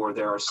it before,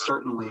 there are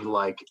certainly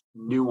like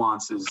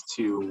nuances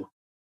to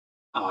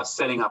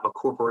setting up a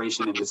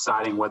corporation and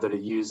deciding whether to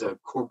use a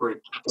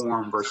corporate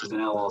form versus an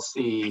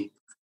LLC.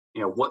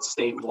 What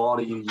state law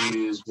do you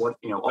use?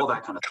 All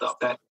that kind of stuff.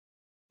 That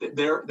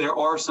there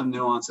are some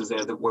nuances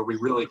there where we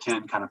really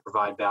can kind of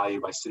provide value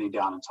by sitting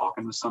down and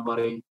talking with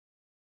somebody.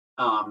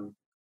 But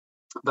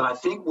I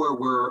think where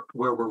we're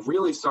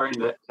really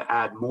starting to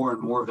add more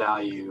and more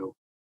value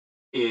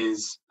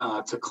is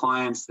to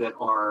clients that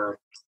are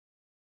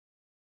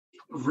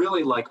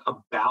really like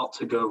about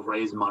to go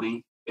raise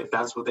money, if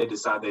that's what they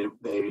decide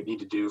they need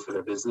to do for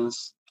their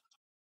business.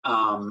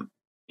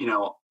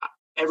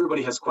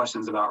 Everybody has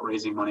questions about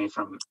raising money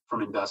from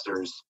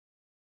investors.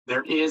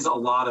 There is a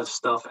lot of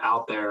stuff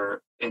out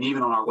there, and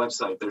even on our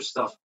website, there's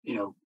stuff,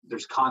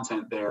 there's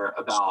content there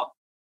about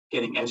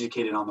getting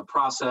educated on the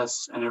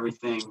process and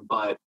everything.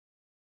 But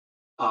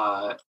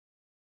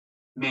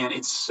man,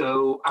 it's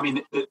so,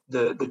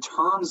 the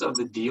terms of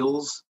the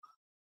deals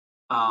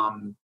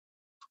are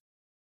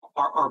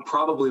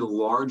probably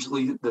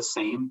largely the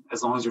same,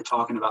 as long as you're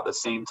talking about the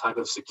same type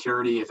of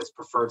security, if it's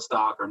preferred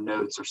stock or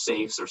notes or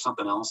safes or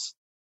something else.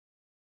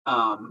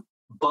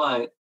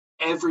 But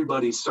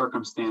everybody's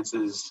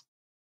circumstances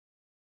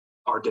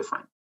are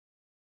different.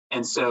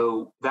 And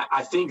so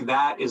I think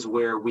that is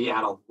where we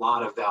add a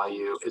lot of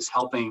value, is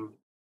helping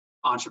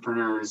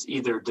entrepreneurs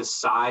either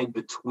decide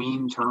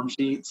between term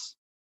sheets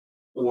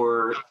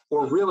or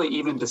really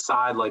even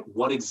decide like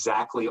what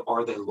exactly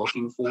are they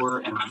looking for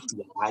and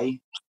why.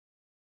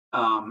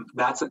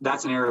 That's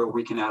an area where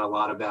we can add a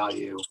lot of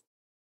value.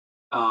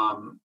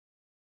 And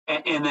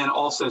then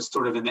also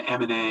sort of in the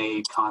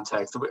M&A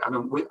context,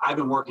 I've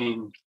been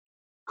working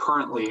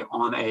currently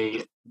on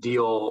a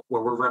deal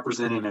where we're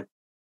representing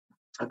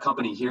a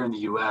company here in the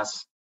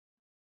U.S.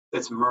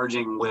 that's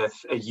merging with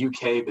a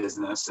UK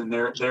business, and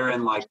they're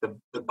in like the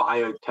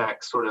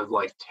biotech sort of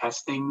like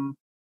testing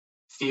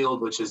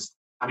field, which is,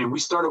 we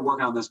started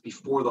working on this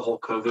before the whole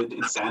COVID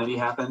insanity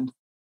happened,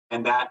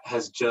 and that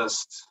has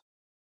just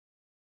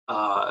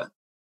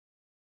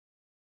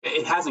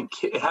it hasn't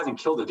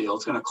killed the deal.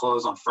 It's going to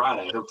close on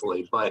Friday,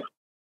 hopefully, but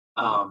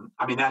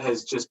that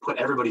has just put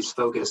everybody's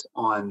focus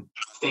on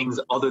things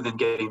other than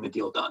getting the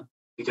deal done,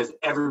 because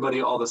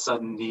everybody all of a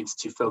sudden needs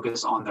to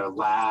focus on their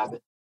lab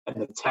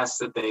and the tests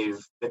that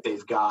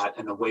they've got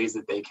and the ways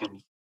that they can,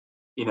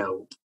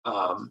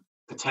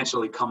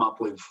 potentially come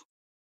up with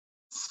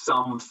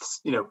some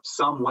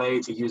way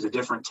to use a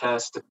different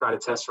test to try to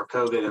test for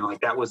COVID. And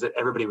like, that was what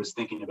everybody was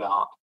thinking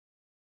about.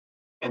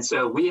 And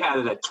so we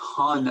added a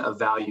ton of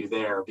value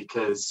there,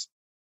 because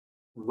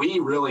we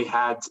really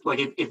had, like,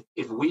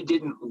 if we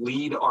didn't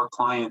lead our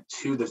client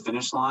to the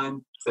finish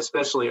line,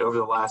 especially over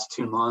the last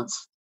 2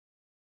 months,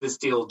 this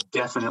deal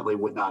definitely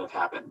would not have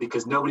happened,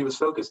 because nobody was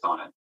focused on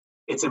it.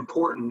 It's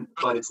important,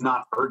 but it's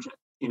not urgent.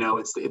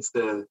 It's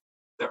the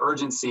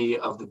urgency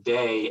of the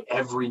day,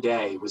 every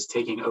day, was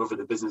taking over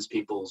the business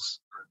people's,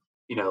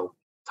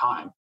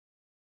 time.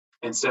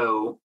 And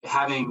so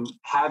having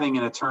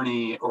an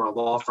attorney or a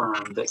law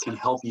firm that can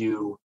help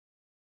you,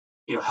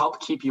 help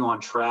keep you on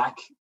track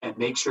and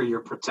make sure you're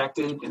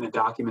protected in the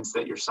documents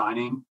that you're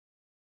signing,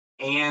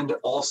 and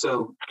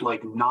also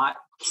like not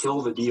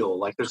kill the deal.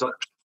 Like there's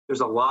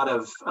a lot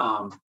of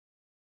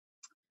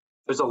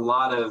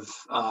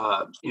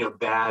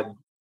bad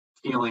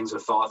feelings or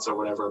thoughts or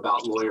whatever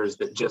about lawyers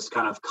that just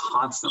kind of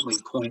constantly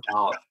point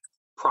out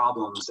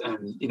problems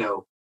and,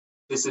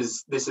 this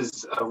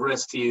is a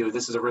risk to you.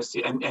 This is a risk to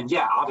you. And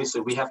yeah,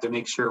 obviously we have to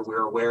make sure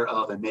we're aware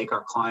of and make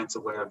our clients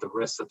aware of the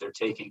risks that they're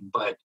taking.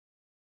 But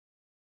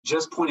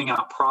just pointing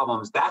out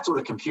problems, that's what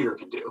a computer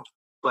can do.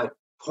 But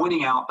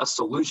pointing out a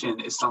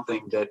solution is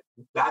something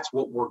that's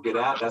what we're good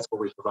at. That's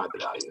where we provide the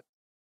value.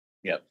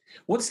 Yep.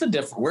 What's the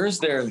difference? Where's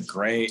there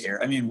gray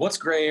area? What's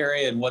gray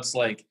area and what's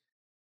like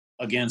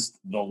against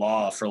the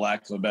law, for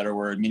lack of a better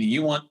word? Meaning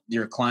you want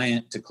your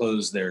client to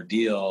close their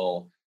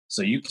deal,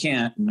 so you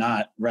can't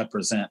not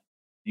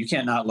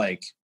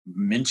like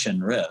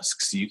mention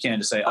risks. You can't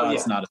just say, oh,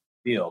 it's not a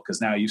big deal,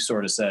 because now you've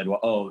sort of said, well,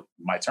 oh,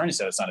 my attorney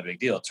said it's not a big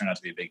deal. It turned out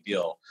to be a big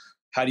deal.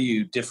 How do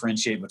you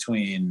differentiate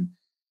between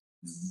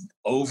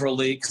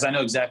overly, because I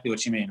know exactly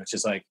what you mean, which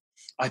is like,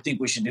 I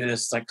think we should do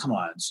this. It's like, come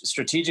on,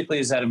 strategically,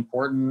 is that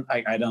important?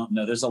 I don't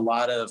know. There's a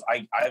lot of,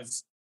 I've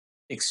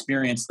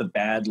experienced the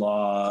bad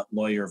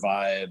lawyer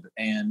vibe,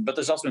 but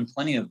there's also been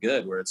plenty of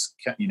good where it's,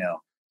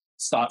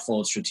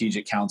 thoughtful,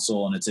 strategic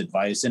counsel, and it's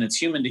advice, and it's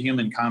human to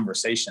human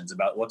conversations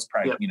about what's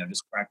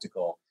just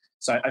practical.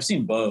 So I've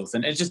seen both,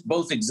 and it just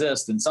both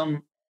exist. And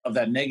some of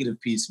that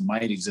negative piece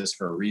might exist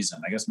for a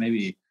reason. I guess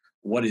maybe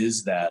what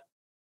is that,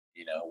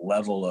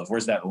 level of,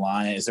 where's that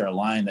line? Is there a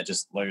line that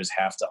just lawyers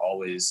have to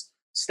always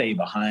stay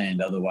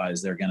behind?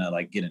 Otherwise they're going to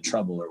like get in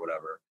trouble or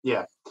whatever.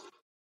 Yeah.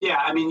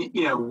 Yeah.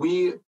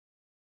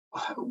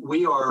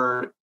 We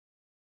are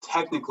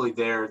technically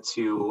there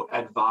to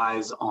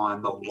advise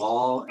on the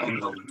law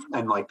and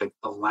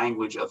the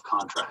language of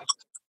contract,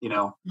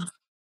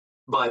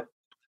 but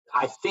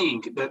I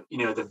think that,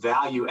 the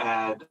value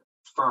add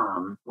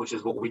firm, which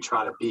is what we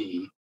try to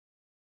be,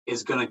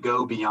 is going to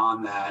go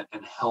beyond that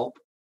and help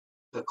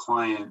the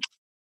client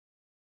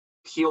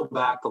peel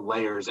back the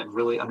layers and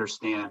really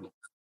understand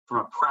from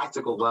a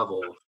practical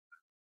level,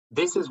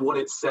 this is what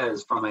it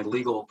says from a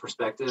legal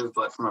perspective,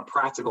 but from a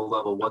practical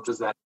level, what does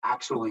that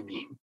actually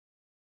mean?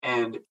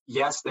 And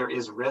yes, there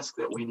is risk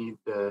that we need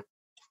to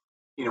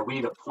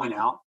point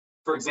out.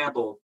 For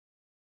example,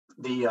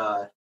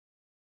 the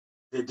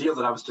deal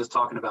that I was just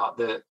talking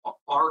about,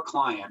 our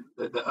client,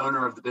 the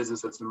owner of the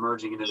business that's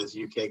merging into this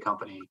UK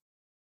company,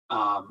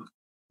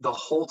 the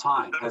whole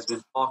time has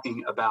been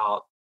talking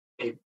about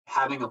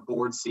having a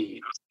board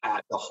seat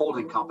at the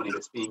holding company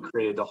that's being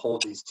created to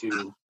hold these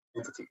two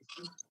entities.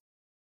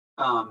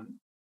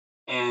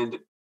 And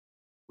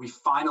we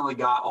finally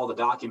got all the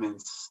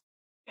documents,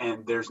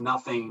 and there's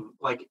nothing,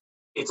 like,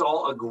 it's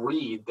all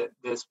agreed that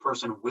this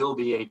person will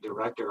be a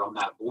director on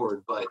that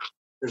board, but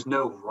there's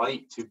no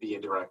right to be a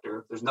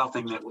director. There's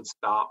nothing that would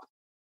stop,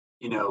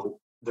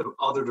 the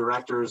other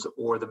directors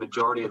or the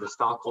majority of the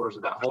stockholders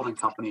of that holding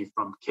company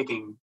from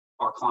kicking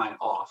our client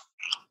off.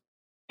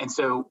 And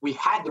so we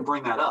had to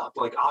bring that up.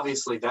 Like,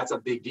 obviously that's a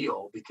big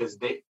deal because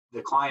the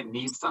client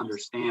needs to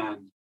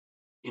understand,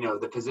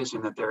 the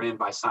position that they're in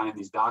by signing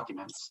these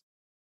documents.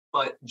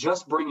 But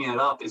just bringing it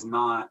up is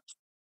not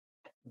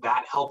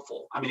that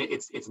helpful. I mean,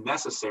 it's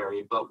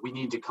necessary, but we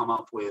need to come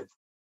up with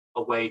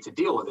a way to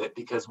deal with it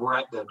because we're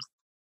at the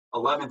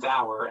 11th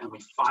hour and we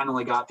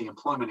finally got the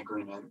employment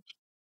agreement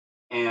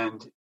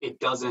and it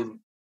doesn't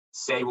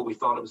say what we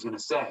thought it was going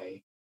to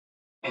say.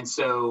 And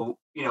so,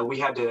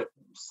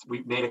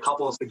 we made a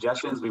couple of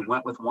suggestions. We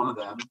went with one of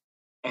them,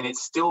 and it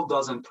still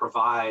doesn't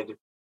provide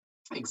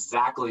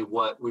exactly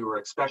what we were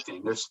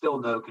expecting. There's still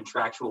no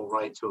contractual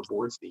right to a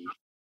board seat,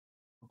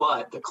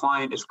 but the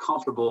client is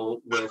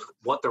comfortable with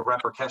what the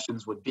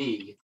repercussions would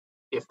be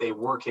if they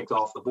were kicked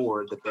off the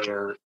board, that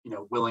they're,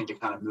 willing to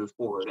kind of move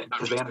forward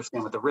because they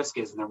understand what the risk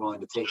is and they're willing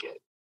to take it.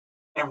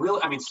 And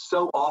really, I mean,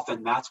 so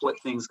often that's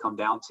what things come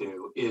down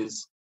to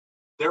is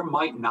there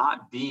might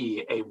not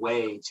be a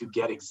way to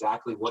get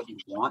exactly what you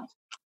want,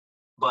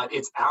 but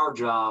it's our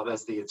job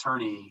as the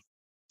attorney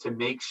to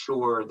make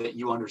sure that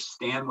you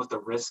understand what the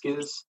risk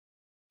is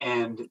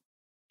and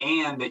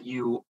that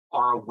you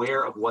are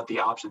aware of what the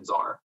options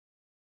are.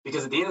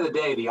 Because at the end of the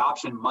day, the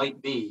option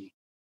might be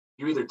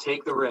you either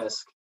take the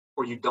risk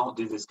or you don't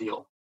do this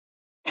deal.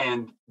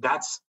 And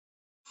that's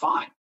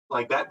fine.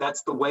 Like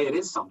that's the way it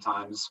is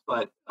sometimes,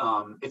 but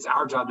it's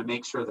our job to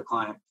make sure the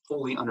client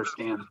fully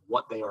understands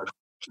what they're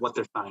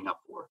signing up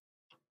for.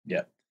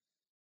 Yeah.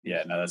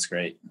 Yeah, no, that's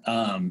great.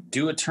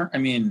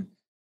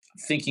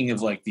 Thinking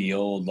of like the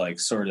old, like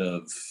sort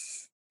of,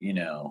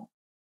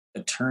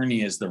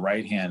 attorney as the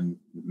right-hand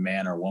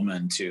man or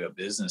woman to a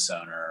business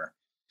owner,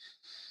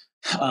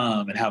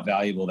 and how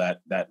valuable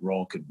that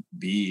role could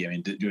be. I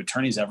mean, do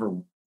attorneys ever,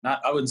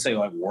 I wouldn't say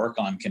like work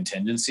on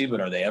contingency,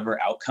 but are they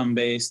ever outcome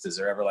based? Is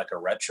there ever like a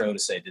retro to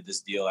say, did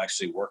this deal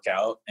actually work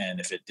out? And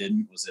if it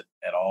didn't, was it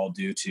at all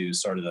due to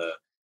sort of the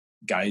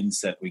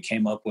guidance that we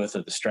came up with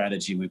or the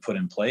strategy we put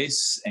in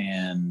place?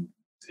 And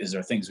is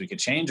there things we could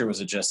change, or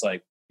was it just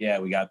like, yeah,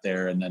 we got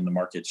there and then the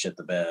market shit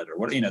the bed, or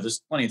what?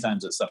 There's plenty of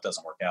times that stuff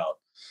doesn't work out.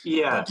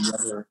 Yeah.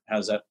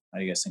 How do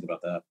you guys think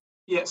about that?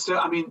 Yeah. So,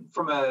 I mean,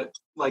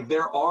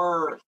 there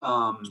are,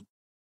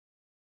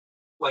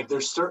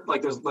 there's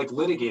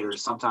litigators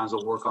sometimes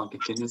will work on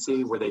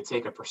contingency where they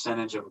take a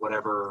percentage of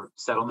whatever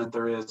settlement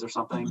there is or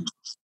something.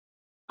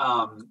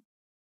 From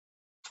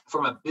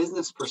a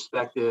business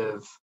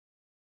perspective,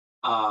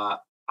 I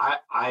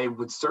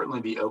would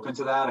certainly be open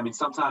to that. I mean,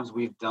 sometimes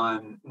we've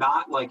done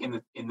not like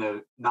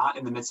not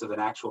in the midst of an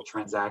actual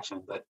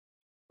transaction, but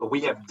we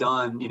have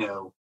done,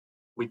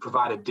 we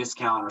provide a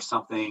discount or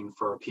something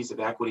for a piece of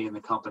equity in the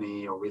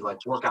company, or we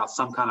like work out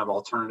some kind of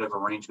alternative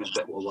arrangement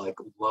that will like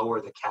lower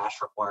the cash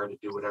required to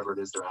do whatever it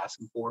is they're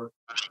asking for.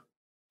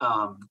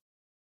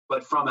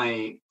 But from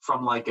a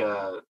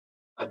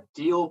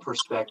deal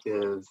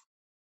perspective,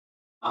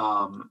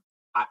 I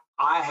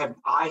have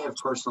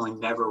personally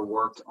never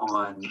worked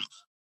on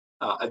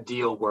a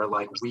deal where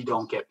like we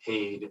don't get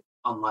paid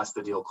unless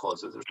the deal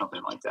closes or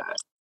something like that.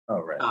 Oh,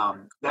 right.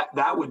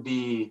 That would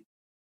be,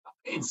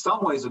 in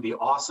some ways, would be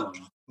awesome,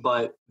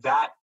 but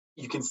that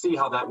you can see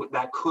how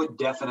that could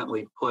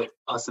definitely put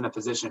us in a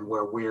position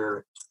where we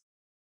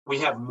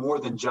have more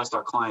than just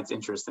our client's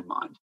interest in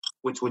mind,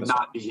 which would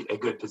not be a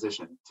good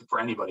position for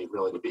anybody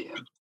really to be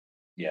in.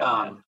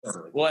 Yeah.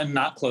 Well, and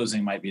not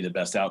closing might be the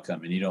best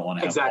outcome, and you don't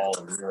want to have all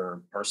of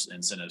your personal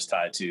incentives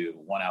tied to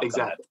one outcome.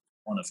 Exactly.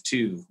 One of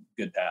two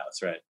good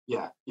paths, right?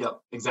 Yeah. Yep.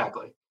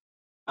 Exactly.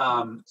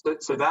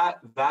 So that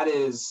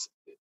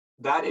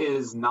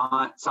is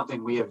not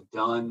something we have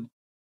done.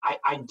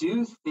 I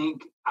do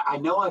think, I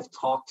know I've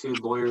talked to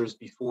lawyers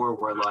before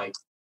where like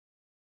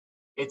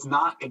it's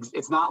not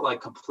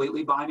like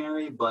completely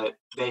binary, but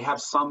they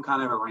have some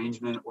kind of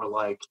arrangement where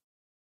like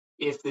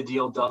if the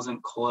deal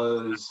doesn't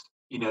close,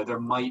 there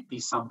might be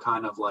some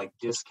kind of like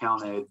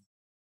discount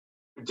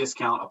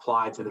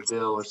applied to the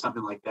bill or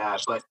something like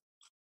that. But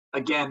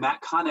again,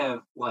 that kind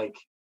of like,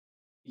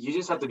 you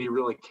just have to be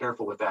really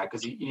careful with that,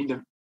 because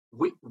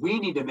we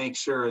need to make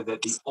sure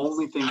that the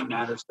only thing that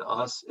matters to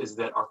us is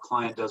that our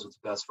client does what's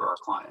best for our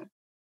client.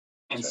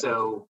 And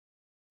so,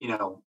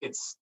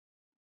 it's,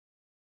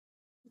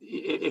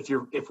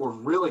 if we're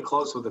really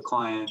close with the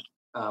client,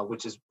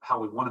 which is how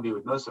we want to be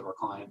with most of our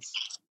clients,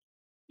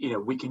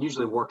 we can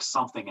usually work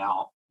something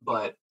out,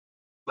 but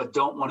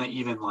don't want to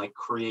even like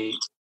create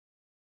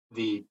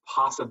the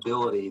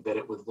possibility that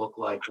it would look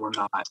like we're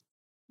not,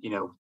 we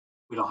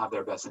don't have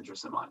their best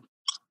interests in mind.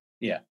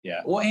 Yeah.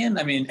 Well, and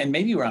I mean, and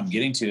maybe where I'm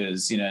getting to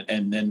is,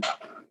 and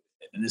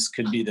this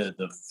could be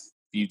the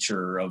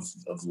future of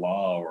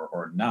law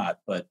or not,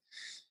 but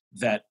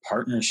that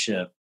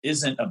partnership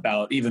isn't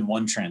about even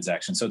one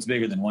transaction. So it's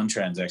bigger than one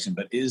transaction,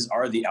 but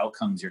are the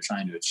outcomes you're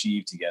trying to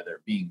achieve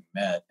together being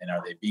met, and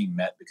are they being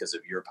met because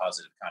of your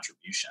positive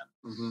contribution?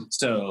 Mm-hmm.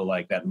 So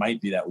like that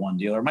might be that one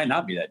deal, or might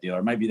not be that deal,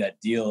 or might be that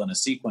deal in a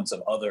sequence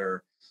of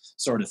other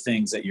sort of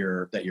things that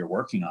you're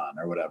working on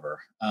or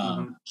whatever.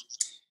 Mm-hmm.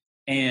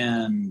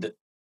 And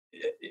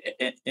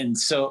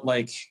so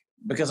like,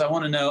 because I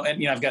want to know,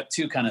 and, I've got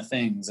two kind of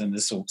things, and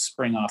this will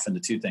spring off into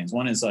two things.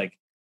 One is like,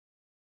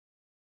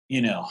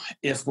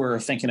 if we're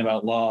thinking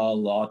about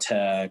law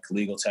tech,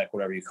 legal tech,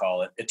 whatever you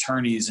call it,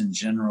 attorneys in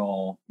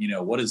general,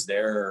 what is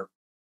their,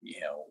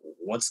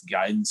 what's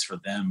guidance for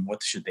them?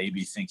 What should they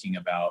be thinking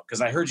about?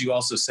 Because I heard you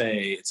also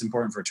say it's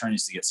important for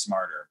attorneys to get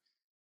smarter.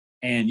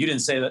 And you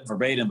didn't say that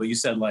verbatim, but you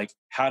said like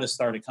how to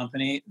start a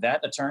company.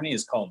 That attorney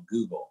is called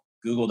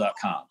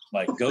google.com.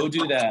 Like, go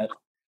do that.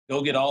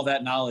 Go get all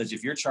that knowledge.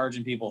 If you're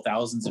charging people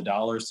thousands of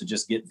dollars to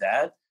just get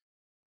that,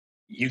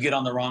 you get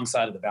on the wrong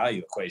side of the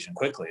value equation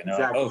quickly. And they're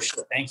exactly. Like, oh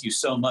shit, thank you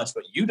so much.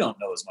 But you don't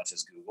know as much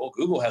as Google.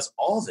 Google has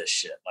all this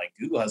shit. Like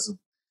Google has,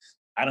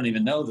 I don't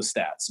even know the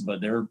stats,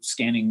 but they're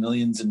scanning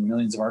millions and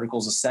millions of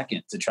articles a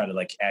second to try to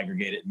like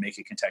aggregate it and make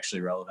it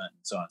contextually relevant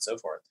and so on and so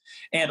forth.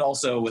 And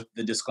also with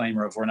the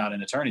disclaimer of we're not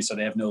an attorney, so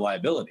they have no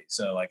liability.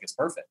 So like, it's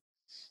perfect.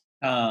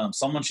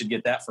 Someone should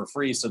get that for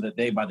free so that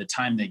by the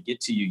time they get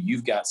to you,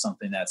 you've got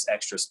something that's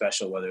extra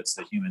special, whether it's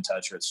the human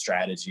touch or it's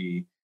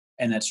strategy,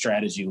 and that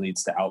strategy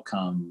leads to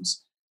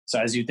outcomes. So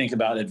as you think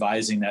about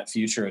advising that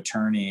future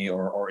attorney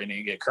or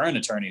any current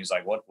attorney who's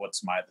like,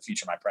 what's the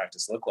future of my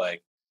practice look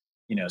like?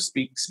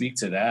 Speak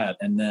to that.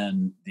 And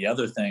then the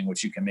other thing,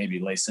 which you can maybe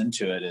lace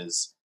into it,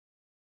 is,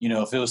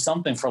 if it was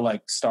something for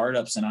like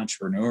startups and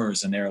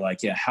entrepreneurs and they're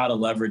like, yeah, how to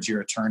leverage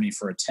your attorney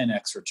for a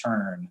 10x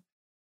return, ...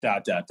 You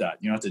don't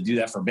have to do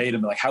that verbatim,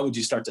 but like, how would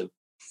you start to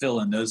fill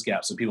in those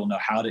gaps so people know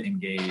how to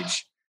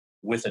engage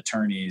with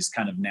attorneys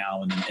kind of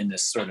now in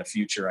this sort of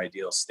future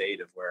ideal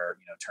state of where,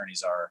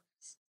 attorneys are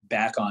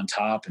back on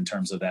top in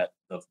terms of that,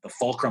 the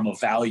fulcrum of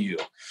value,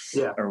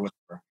 or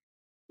whatever.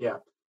 Yeah.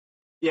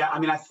 Yeah. I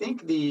mean, I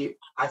think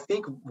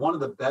one of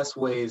the best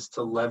ways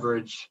to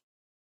leverage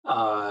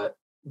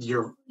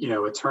your,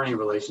 attorney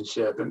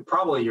relationship, and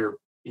probably your,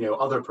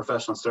 other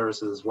professional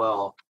services as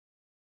well,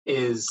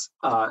 is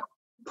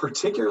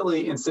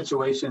particularly in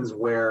situations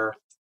where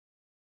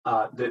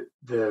the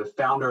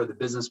founder or the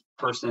business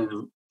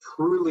person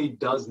truly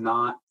does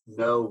not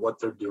know what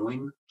they're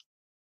doing.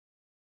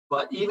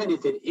 But even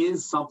if it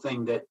is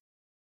something that,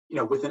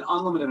 with an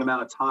unlimited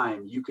amount of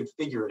time, you could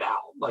figure it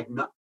out. Like,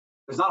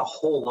 there's not a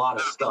whole lot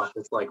of stuff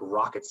that's like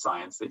rocket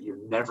science that you're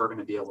never going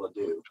to be able to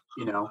do,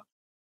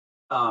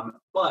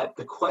 But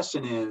the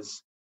question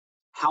is,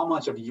 how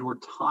much of your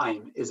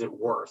time is it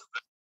worth?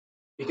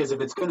 Because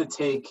if it's going to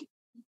take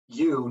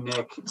you,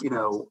 Nick,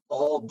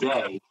 all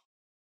day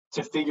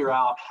to figure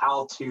out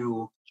how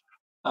to,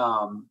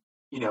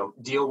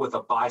 deal with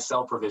a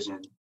buy-sell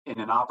provision in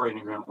an operating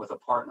agreement with a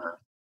partner,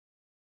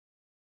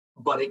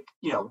 but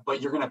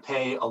you're going to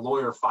pay a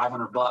lawyer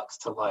 $500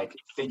 to like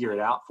figure it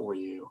out for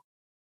you,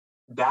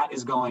 that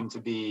is going to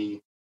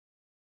be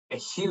a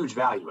huge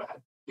value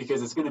add,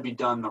 because it's going to be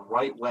done the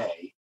right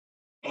way,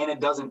 and it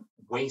doesn't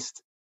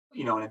waste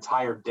an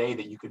entire day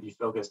that you could be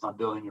focused on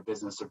building your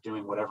business or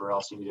doing whatever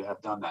else you need to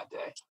have done that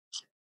day.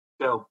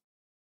 So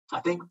I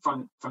think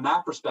from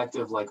that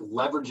perspective, like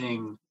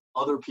leveraging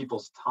other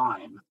people's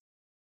time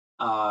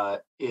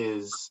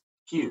is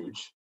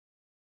huge.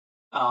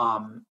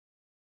 The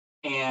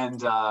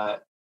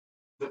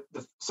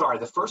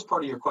first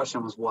part of your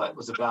question was what?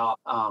 Was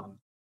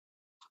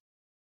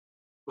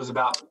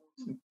about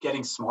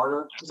getting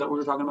smarter? Is that what we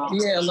were talking about?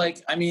 Yeah,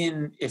 like, I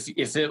mean, if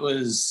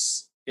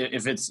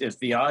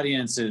the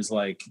audience is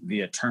like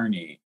the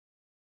attorney,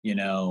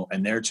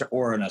 and they're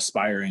or an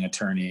aspiring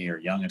attorney or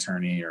young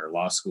attorney or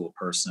law school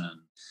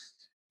person,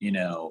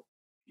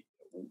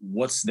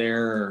 what's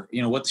their,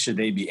 what should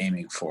they be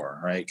aiming for,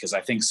 right? Because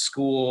I think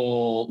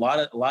school,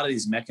 a lot of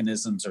these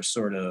mechanisms are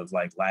sort of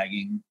like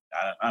lagging.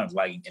 I don't know if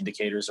lagging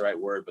indicator is the right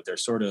word, but they're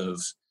sort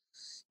of,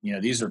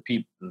 these are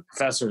people, the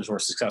professors were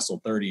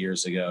successful 30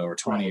 years ago or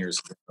 20 years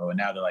ago. And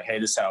now they're like, hey,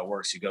 this is how it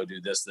works. You go do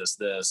this, this,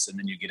 this. And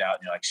then you get out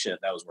and you're like, shit,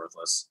 that was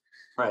worthless.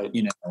 Right.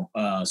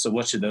 So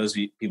what should those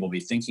people be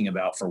thinking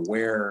about for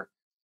where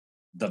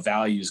the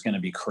value is going to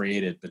be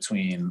created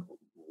between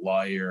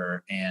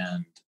lawyer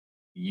and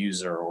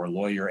user or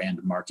lawyer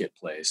and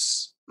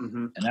marketplace?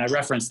 Mm-hmm. And I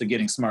reference the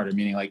getting smarter,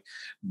 meaning like,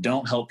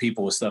 don't help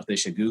people with stuff they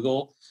should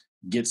Google,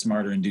 get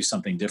smarter and do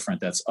something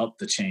different that's up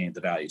the chain,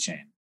 the value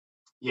chain.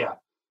 Yeah.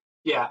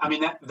 Yeah. I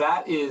mean,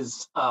 that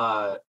is,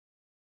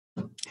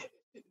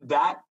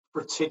 that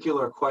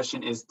particular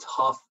question is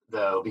tough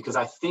though, because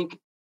I think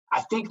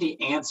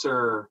the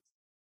answer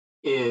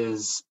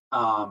is,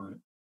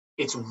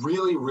 it's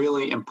really,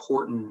 really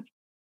important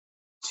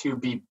to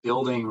be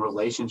building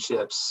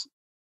relationships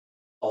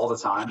all the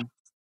time.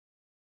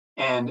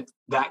 And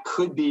that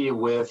could be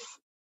with,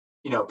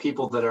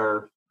 people that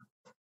are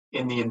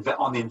on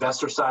the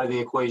investor side of the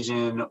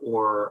equation,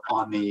 or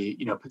on the,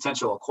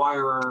 potential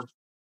acquirer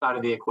side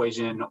of the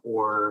equation,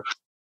 or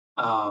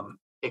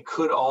it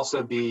could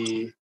also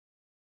be,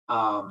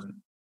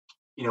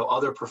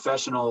 other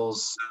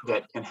professionals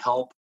that can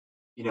help,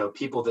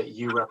 people that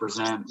you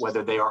represent,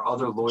 whether they are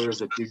other lawyers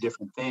that do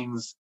different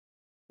things,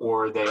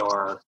 or they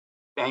are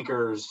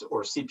bankers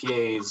or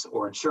CPAs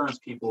or insurance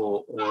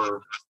people,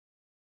 or,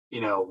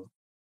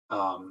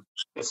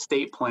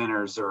 estate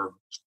planners, or,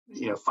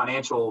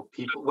 financial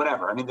people,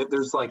 whatever. I mean,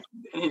 there's like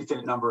an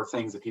infinite number of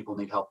things that people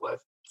need help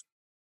with.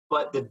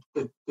 But the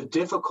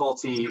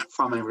difficulty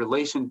from a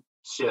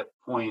relationship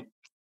point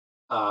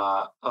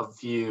of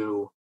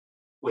view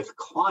with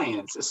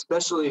clients,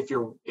 especially if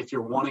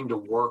you're wanting to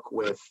work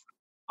with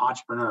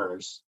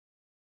entrepreneurs,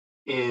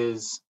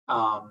 is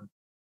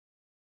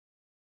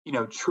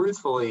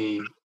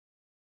truthfully,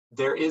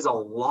 there is a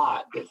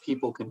lot that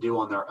people can do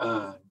on their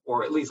own,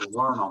 or at least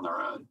learn on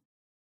their own,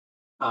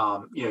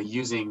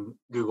 using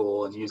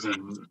Google and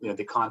using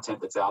the content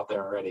that's out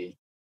there already.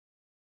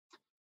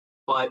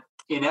 But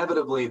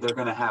inevitably, they're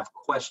going to have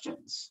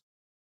questions,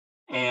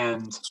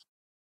 and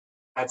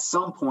at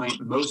some point,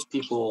 most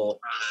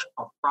people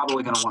are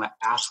probably going to want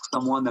to ask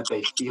someone that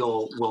they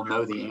feel will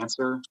know the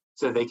answer,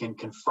 so they can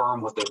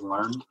confirm what they've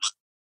learned.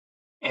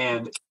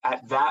 And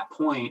at that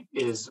point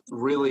is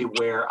really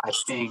where I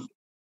think,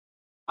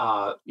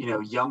 not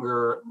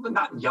younger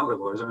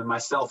lawyers, I mean,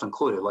 myself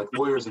included, like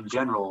lawyers in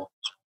general,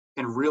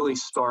 can really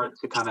start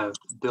to kind of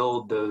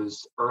build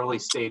those early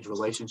stage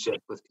relationships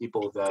with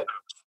people that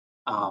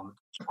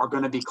are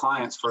going to be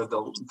clients for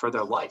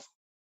their life.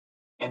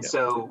 And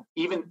so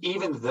even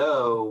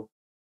though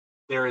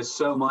there is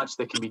so much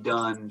that can be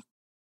done,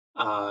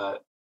 by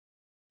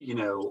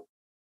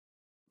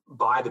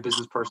the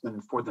business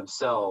person for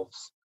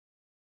themselves,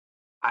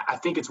 I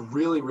think it's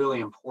really, really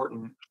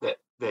important that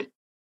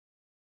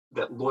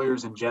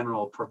lawyers in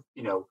general,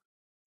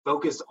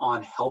 focus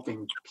on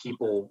helping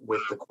people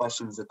with the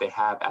questions that they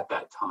have at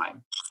that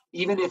time.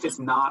 Even if it's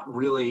not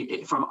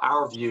really, from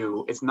our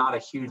view, it's not a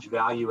huge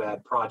value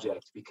add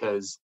project,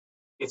 because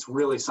it's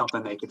really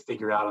something they could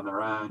figure out on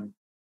their own,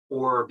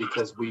 or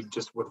because we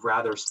just would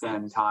rather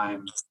spend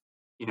time,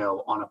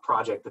 on a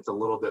project that's a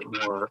little bit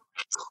more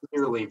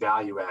clearly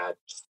value add.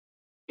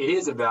 It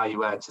is a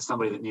value add to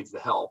somebody that needs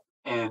the help.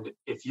 And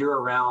if you're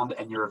around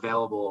and you're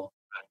available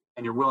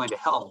and you're willing to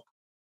help,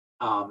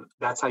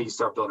 that's how you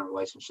start building a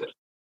relationship.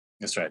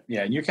 That's right.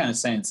 Yeah. And you're kind of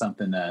saying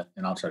something that,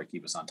 and I'll try to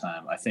keep us on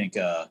time, I think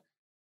that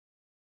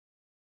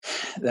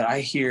I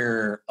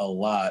hear a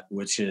lot,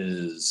 which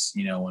is,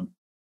 when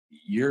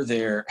you're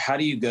there, how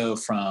do you go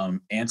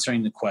from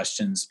answering the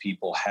questions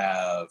people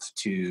have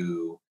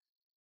to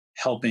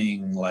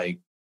helping like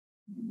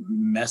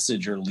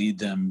message or lead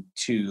them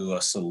to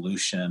a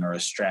solution or a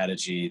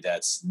strategy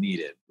that's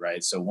needed,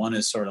 right? So one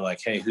is sort of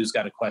like, hey, who's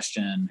got a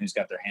question? Who's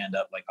got their hand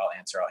up? Like, I'll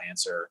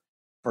answer.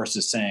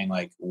 Versus saying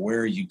like, where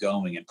are you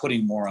going? And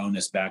putting more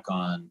onus back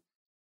on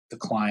the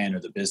client or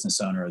the business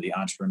owner or the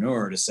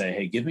entrepreneur to say,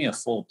 hey, give me a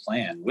full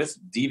plan with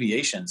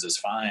deviations is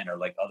fine, or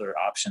like other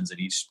options at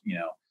each,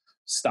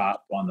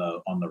 stop on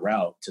the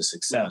route to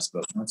success.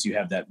 But once you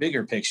have that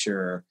bigger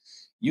picture,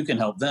 you can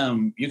help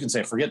them. You can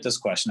say, forget this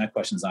question. That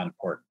question's not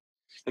important.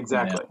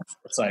 Exactly.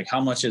 It's like, how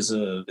much is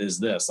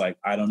this? Like,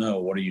 I don't know.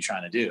 What are you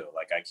trying to do?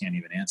 Like, I can't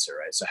even answer.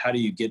 Right. So how do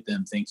you get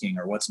them thinking,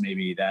 or what's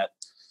maybe that,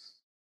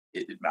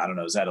 I don't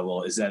know, is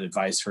that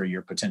advice for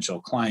your potential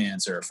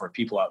clients or for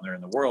people out there in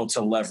the world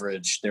to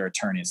leverage their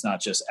attorney? It's not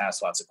just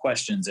ask lots of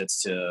questions.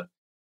 It's to,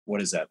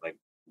 what is that? Like,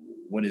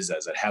 what is that?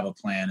 Is it have a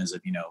plan? Is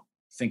it,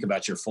 think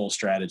about your full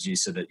strategy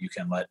so that you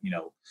can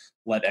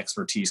let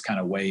expertise kind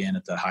of weigh in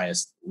at the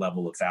highest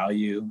level of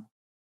value?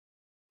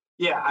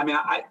 Yeah. I mean,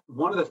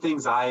 one of the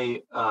things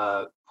I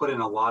put in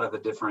a lot of the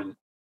different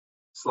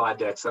slide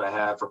decks that I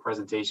have for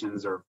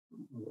presentations or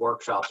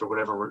workshops or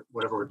whatever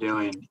we're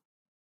doing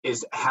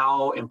is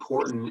how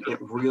important it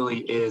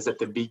really is at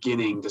the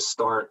beginning to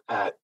start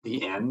at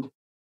the end.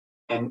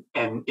 And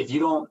if you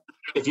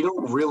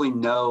don't really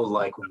know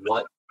like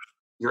what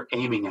you're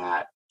aiming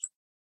at,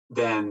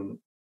 then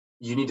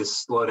you need to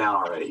slow down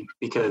already,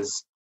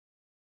 because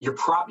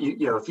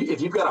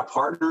if you've got a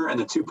partner and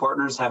the two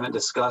partners haven't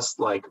discussed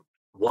like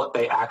what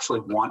they actually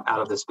want out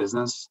of this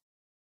business,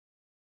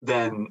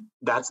 then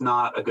that's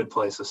not a good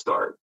place to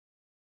start,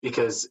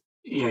 because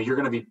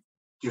you're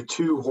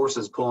two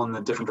horses pulling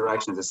in different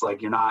directions. It's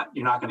like you're not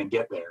going to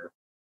get there.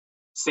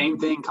 Same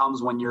thing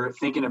comes when you're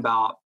thinking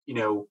about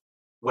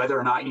whether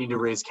or not you need to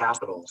raise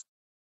capital.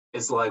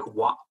 It's like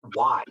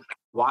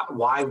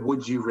why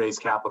would you raise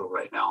capital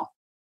right now?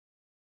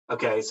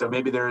 Okay, so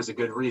maybe there is a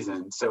good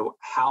reason. So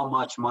how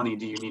much money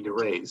do you need to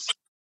raise?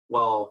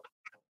 Well,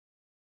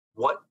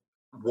 what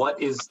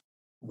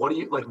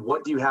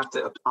do you have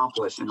to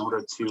accomplish in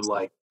order to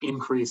like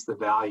increase the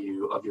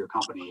value of your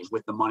company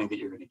with the money that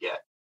you're going to get?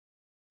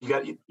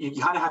 You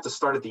kind of have to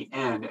start at the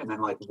end and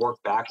then like work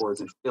backwards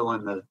and fill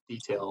in the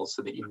details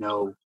so that you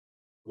know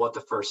what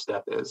the first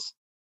step is.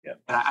 Yeah.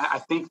 And I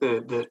think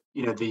that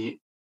it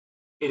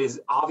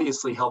is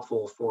obviously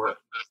helpful for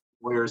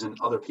lawyers and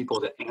other people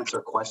to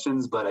answer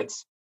questions, but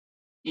it's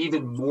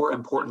even more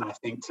important, I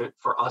think,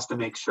 for us to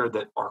make sure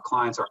that our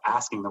clients are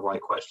asking the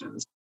right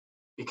questions.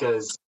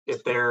 Because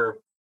if they're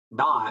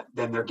not,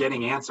 then they're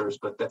getting answers,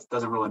 but that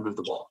doesn't really move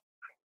the ball.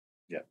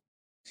 Yeah.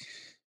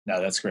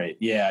 No, that's great.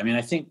 Yeah. I mean,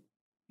 I think,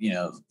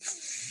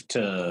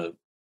 to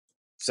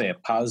say a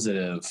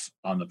positive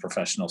on the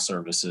professional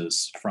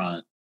services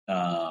front,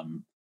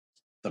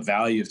 the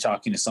value of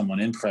talking to someone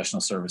in professional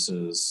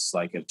services,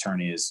 like an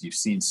attorney, is you've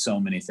seen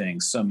so many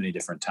things, so many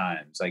different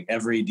times. Like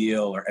every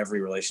deal or every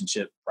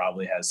relationship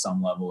probably has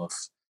some level of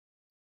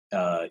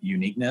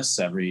uniqueness.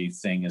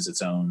 Everything is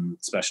its own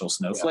special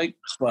snowflake,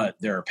 but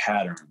there are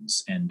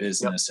patterns in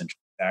business and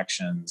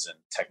transactions and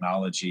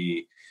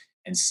technology,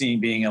 and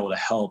being able to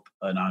help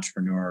an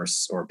entrepreneur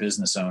or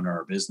business owner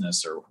or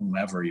business or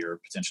whomever your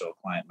potential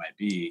client might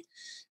be,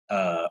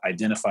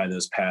 identify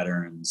those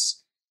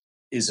patterns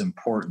is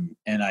important.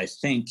 And I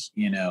think,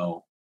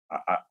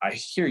 I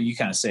hear you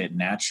kind of say it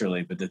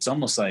naturally, but it's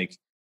almost like,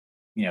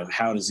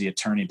 how does the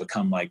attorney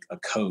become like a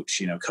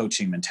coach,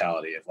 coaching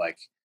mentality of like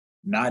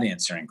not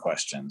answering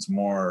questions,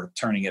 more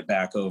turning it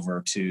back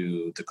over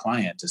to the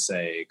client to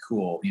say,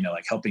 cool,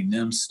 like helping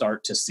them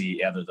start to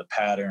see either the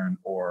pattern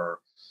or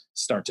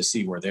start to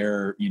see where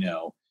their,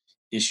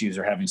 issues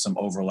are having some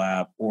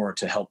overlap, or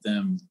to help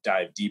them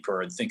dive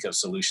deeper and think of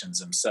solutions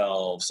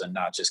themselves and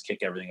not just kick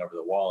everything over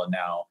the wall. And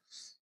now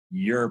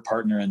your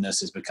partner in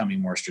this is becoming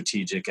more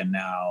strategic, and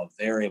now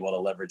they're able to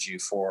leverage you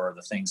for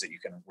the things that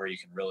where you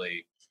can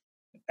really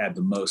add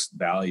the most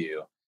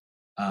value.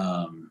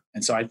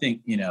 And so I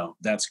think,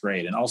 that's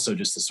great. And also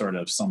just to sort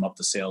of sum up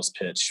the sales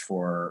pitch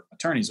for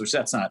attorneys, which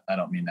I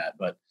don't mean that,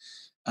 but,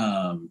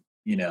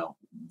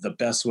 the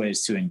best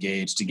ways to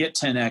engage, to get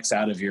 10X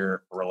out of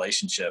your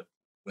relationship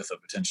with a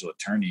potential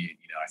attorney,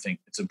 I think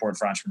it's important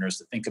for entrepreneurs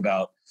to think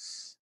about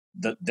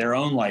their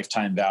own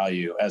lifetime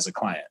value as a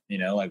client,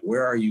 like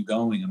where are you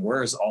going and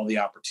where is all the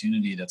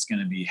opportunity that's going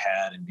to be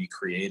had and be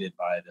created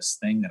by this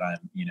thing that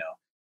I'm,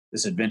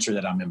 this adventure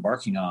that I'm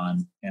embarking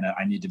on. And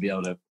I need to be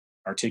able to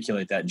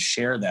articulate that and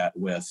share that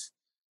with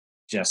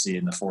Jesse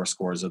and the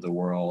Foursquares of the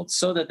world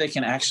so that they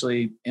can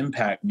actually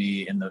impact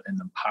me in the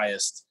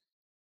highest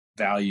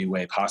value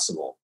way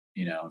possible.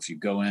 If you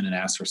go in and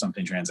ask for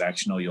something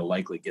transactional, you'll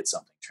likely get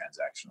something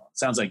transactional. It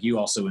sounds like you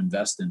also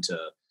invest into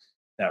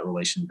that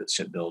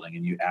relationship building,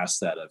 and you ask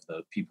that of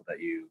the people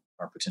that you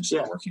are potentially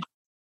working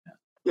with.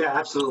 Yeah,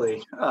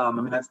 absolutely.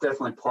 That's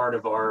definitely part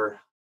of our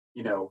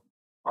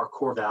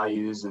core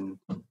values and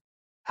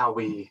how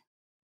we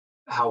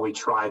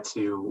try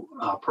to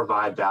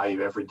provide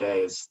value every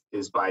day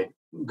is by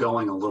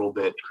going a little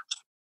bit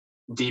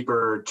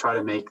deeper, try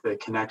to make the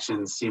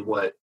connections, see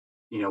what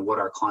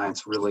our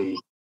clients really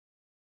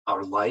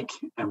are like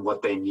and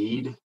what they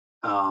need.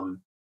 I've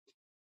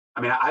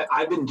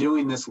been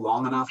doing this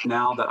long enough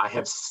now that I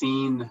have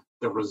seen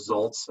the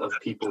results of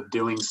people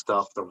doing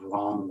stuff the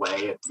wrong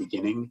way at the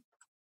beginning.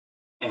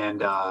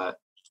 And,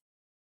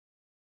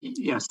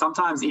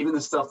 sometimes even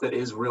the stuff that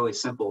is really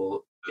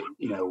simple,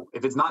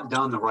 if it's not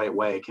done the right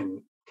way,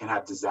 can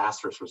have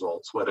disastrous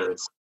results, whether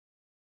it's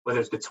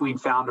between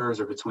founders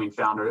or between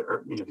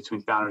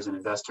founders and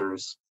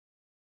investors,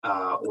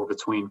 or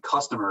between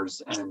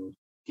customers and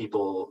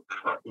people,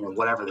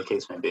 whatever the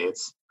case may be.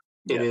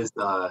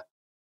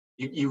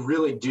 You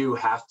really do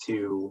have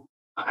to,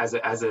 as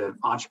an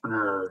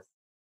entrepreneur,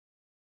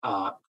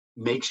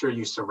 make sure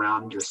you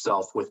surround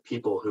yourself with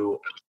people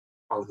who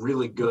are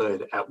really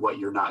good at what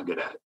you're not good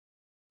at.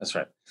 That's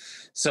right.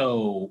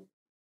 So,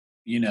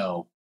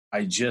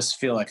 I just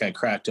feel like I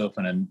cracked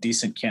open a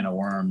decent can of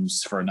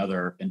worms for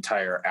another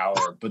entire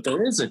hour, but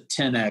there is a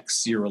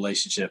 10X your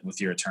relationship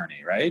with your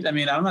attorney, right?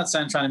 I'm not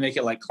trying to make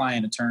it like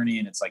client attorney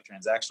and it's like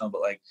transactional,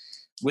 but like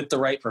with the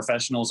right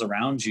professionals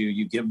around you,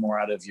 you get more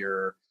out of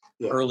your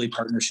early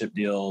partnership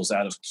deals,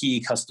 out of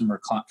key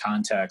customer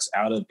contacts,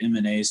 out of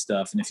M&A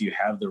stuff. And if you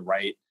have the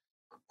right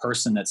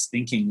person that's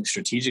thinking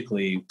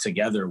strategically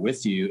together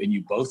with you and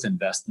you both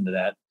invest into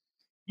that,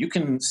 you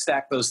can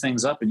stack those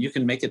things up and you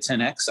can make a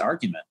 10X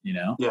argument,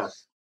 Yeah.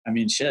 I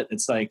mean, shit,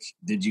 it's like,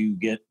 did you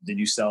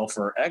sell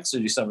for X or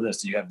did you sell for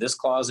this? Did you have this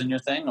clause in your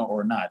thing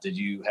or not? Did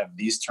you have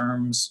these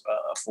terms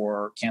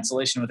for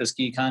cancellation with this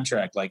key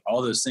contract? Like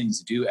all those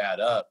things do add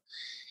up.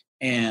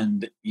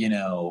 And,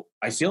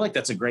 I feel like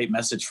that's a great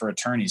message for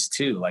attorneys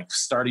too, like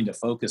starting to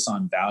focus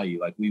on value.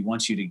 Like we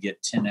want you to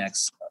get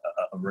 10X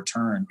a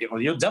return.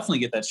 You'll definitely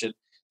get that shit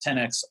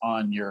 10X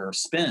on your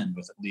spend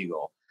with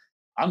legal.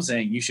 I'm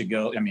saying you should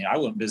go. I mean, I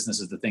want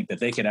businesses to think that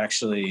they could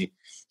actually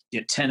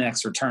get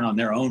 10X return on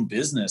their own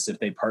business if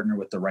they partner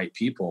with the right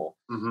people,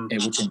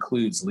 which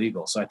includes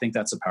legal. So I think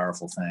that's a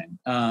powerful thing.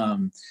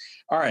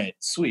 All right,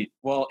 sweet.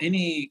 Well,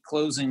 any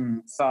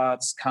closing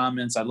thoughts,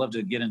 comments? I'd love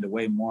to get into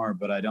way more,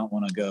 but I don't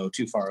want to go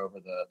too far over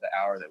the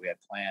hour that we had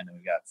planned, and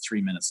we've got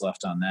 3 minutes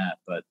left on that.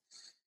 But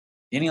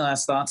any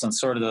last thoughts on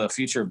sort of the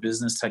future of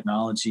business,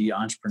 technology,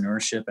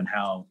 entrepreneurship, and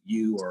how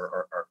you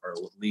or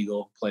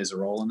legal plays a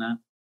role in that?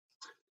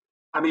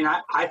 I mean,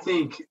 I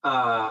think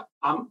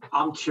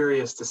I'm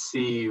curious to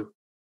see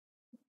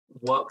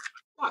what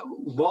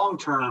long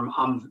term.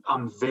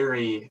 I'm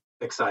very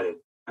excited.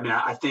 I mean,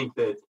 I think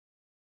that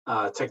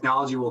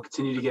technology will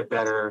continue to get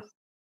better.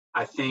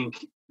 I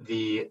think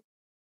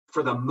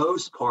for the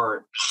most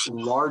part,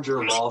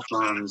 larger law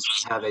firms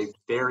have a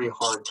very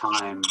hard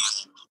time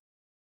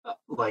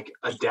like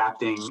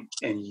adapting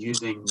and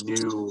using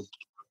new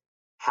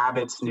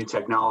habits, new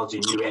technology,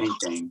 new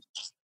anything.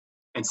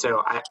 And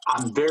so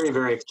I'm very,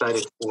 very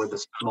excited for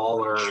the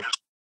smaller,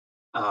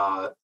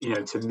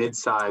 to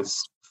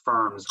mid-size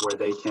firms where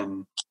they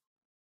can,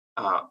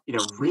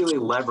 really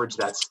leverage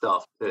that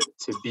stuff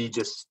to be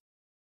just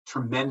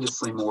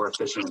tremendously more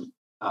efficient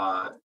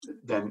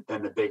than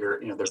the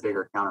bigger, their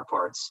bigger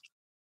counterparts.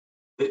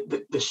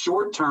 The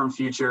short-term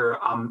future,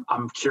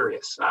 I'm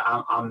curious.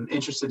 I'm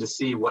interested to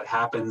see what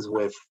happens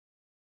with,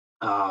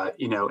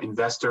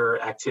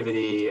 investor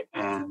activity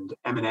and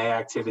M&A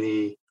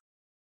activity.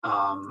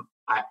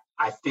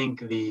 I think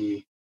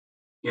the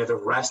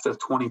rest of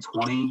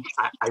 2020,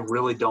 I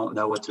really don't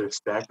know what to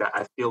expect.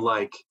 I feel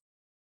like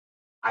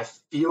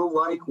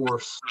we're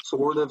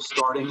sort of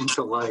starting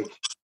to like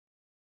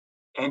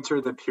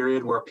enter the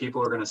period where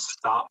people are going to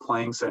stop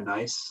playing so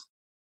nice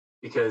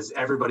because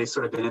everybody's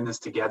sort of been in this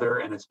together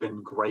and it's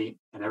been great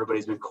and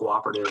everybody's been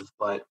cooperative.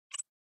 But,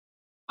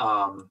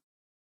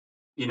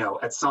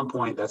 at some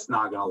point that's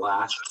not going to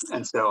last.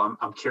 And so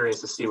I'm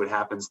curious to see what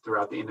happens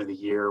throughout the end of the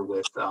year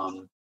with,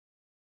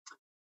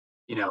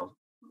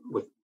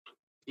 with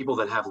people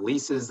that have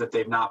leases that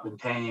they've not been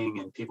paying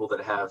and people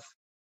that have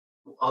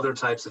other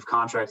types of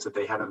contracts that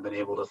they haven't been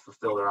able to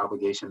fulfill their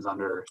obligations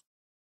under.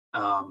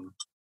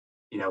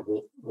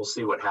 We'll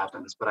see what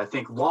happens. But I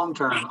think long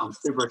term, I'm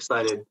super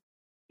excited.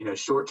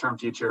 Short term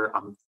future,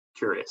 I'm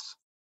curious.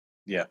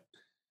 Yeah.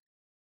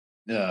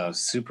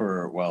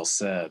 Super well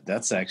said.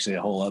 That's actually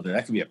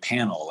that could be a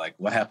panel. Like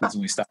what happens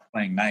when we stop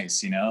playing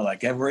nice,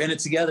 like we're in it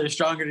together,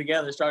 stronger.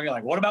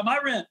 Like, what about my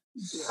rent?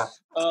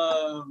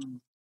 Yeah.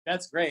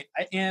 That's great.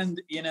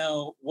 And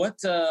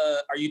what,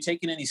 are you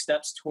taking any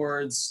steps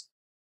towards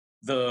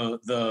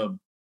the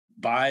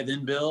buy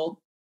then build?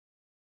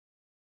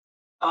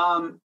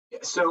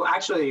 So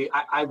actually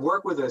I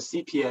work with a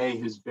CPA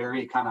who's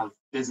very kind of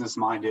business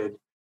minded,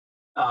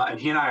 and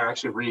he and I are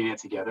actually reading it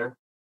together.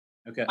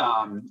 Okay.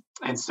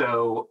 And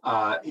so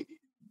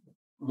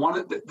one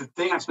of the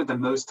thing I spent the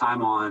most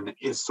time on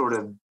is sort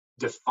of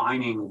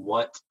defining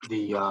what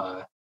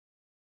the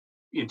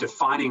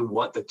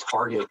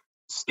target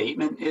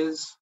statement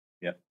is.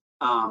 Yep.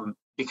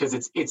 Because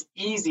it's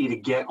easy to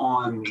get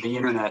on the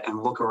internet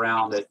and look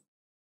around at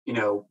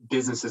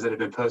businesses that have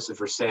been posted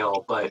for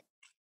sale, but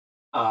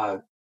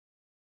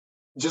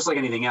just like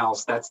anything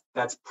else, that's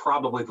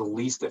probably the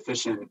least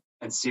efficient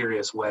and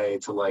serious way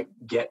to like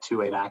get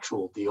to an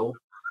actual deal.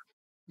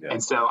 Yeah.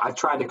 And so I've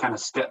tried to kind of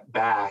step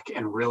back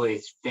and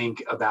really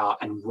think about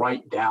and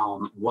write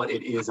down what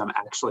it is I'm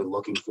actually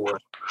looking for.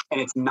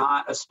 And it's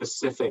not a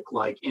specific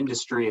like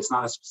industry. It's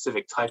not a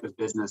specific type of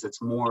business.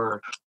 It's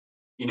more,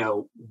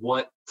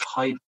 what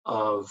type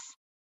of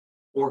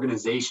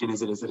organization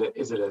is it?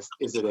 Is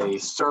it a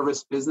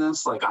service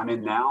business like I'm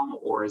in now,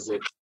 or is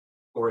it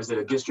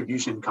a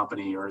distribution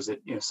company, or is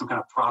it some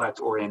kind of product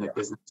oriented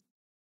business?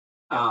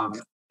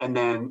 And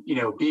then,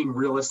 being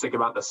realistic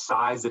about the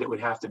size that it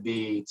would have to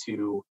be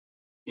to,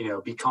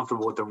 be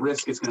comfortable with the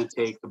risk it's going to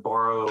take to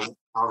borrow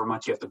however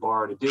much you have to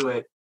borrow to do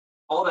it.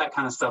 All that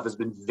kind of stuff has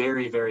been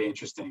very, very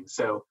interesting.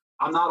 So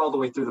I'm not all the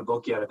way through the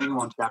book yet. I think I'm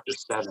on chapter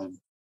 7.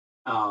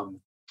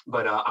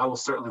 But I will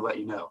certainly let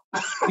you know.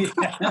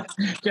 Yeah.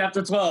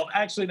 Chapter 12.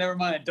 Actually, never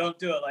mind. Don't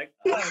do it. Like,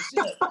 oh,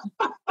 shit.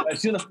 I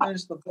should have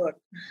finished the book.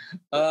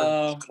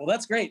 Well,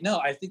 that's great. No,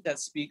 I think that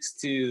speaks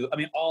to,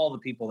 all the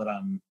people that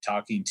I'm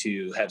talking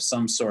to have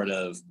some sort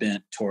of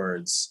bent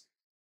towards,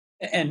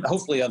 and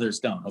hopefully others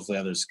don't. Hopefully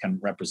others can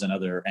represent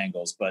other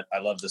angles. But I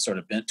love the sort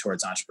of bent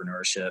towards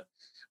entrepreneurship,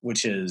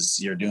 which is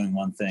you're doing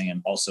one thing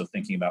and also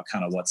thinking about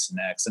kind of what's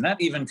next. And that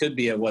even could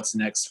be a what's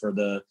next for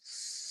the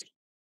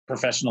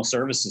professional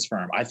services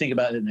firm. I think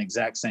about it in the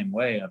exact same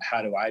way of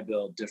how do I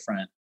build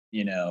different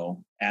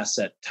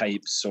asset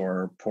types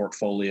or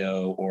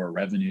portfolio or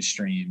revenue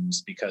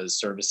streams, because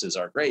services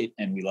are great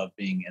and we love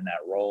being in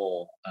that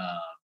role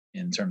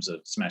in terms of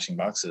smashing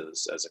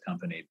boxes as a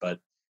company. But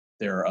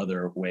there are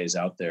other ways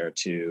out there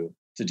to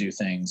do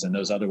things, and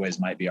those other ways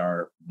might be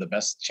the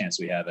best chance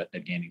we have at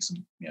gaining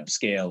some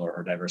scale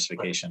or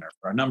diversification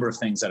or a number of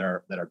things that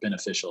are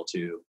beneficial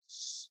to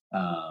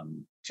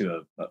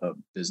a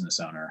business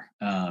owner.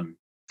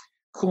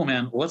 Cool,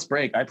 man. Well, let's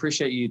break. I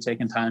appreciate you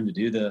taking time to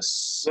do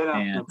this. Yeah,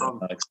 and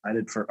no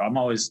excited I'm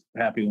always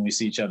happy when we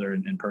see each other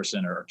in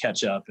person or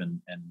catch up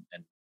and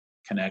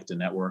connect and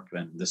network.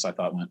 And this I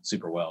thought went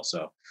super well.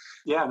 So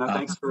yeah, no,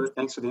 thanks for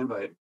the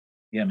invite.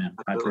 Yeah, man.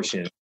 I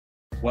appreciate it.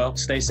 Well,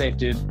 stay safe,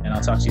 dude, and I'll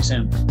talk to you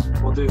soon.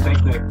 Will do.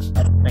 Thanks, Nick.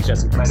 Thanks,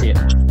 Jesse. See you.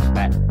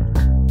 Bye.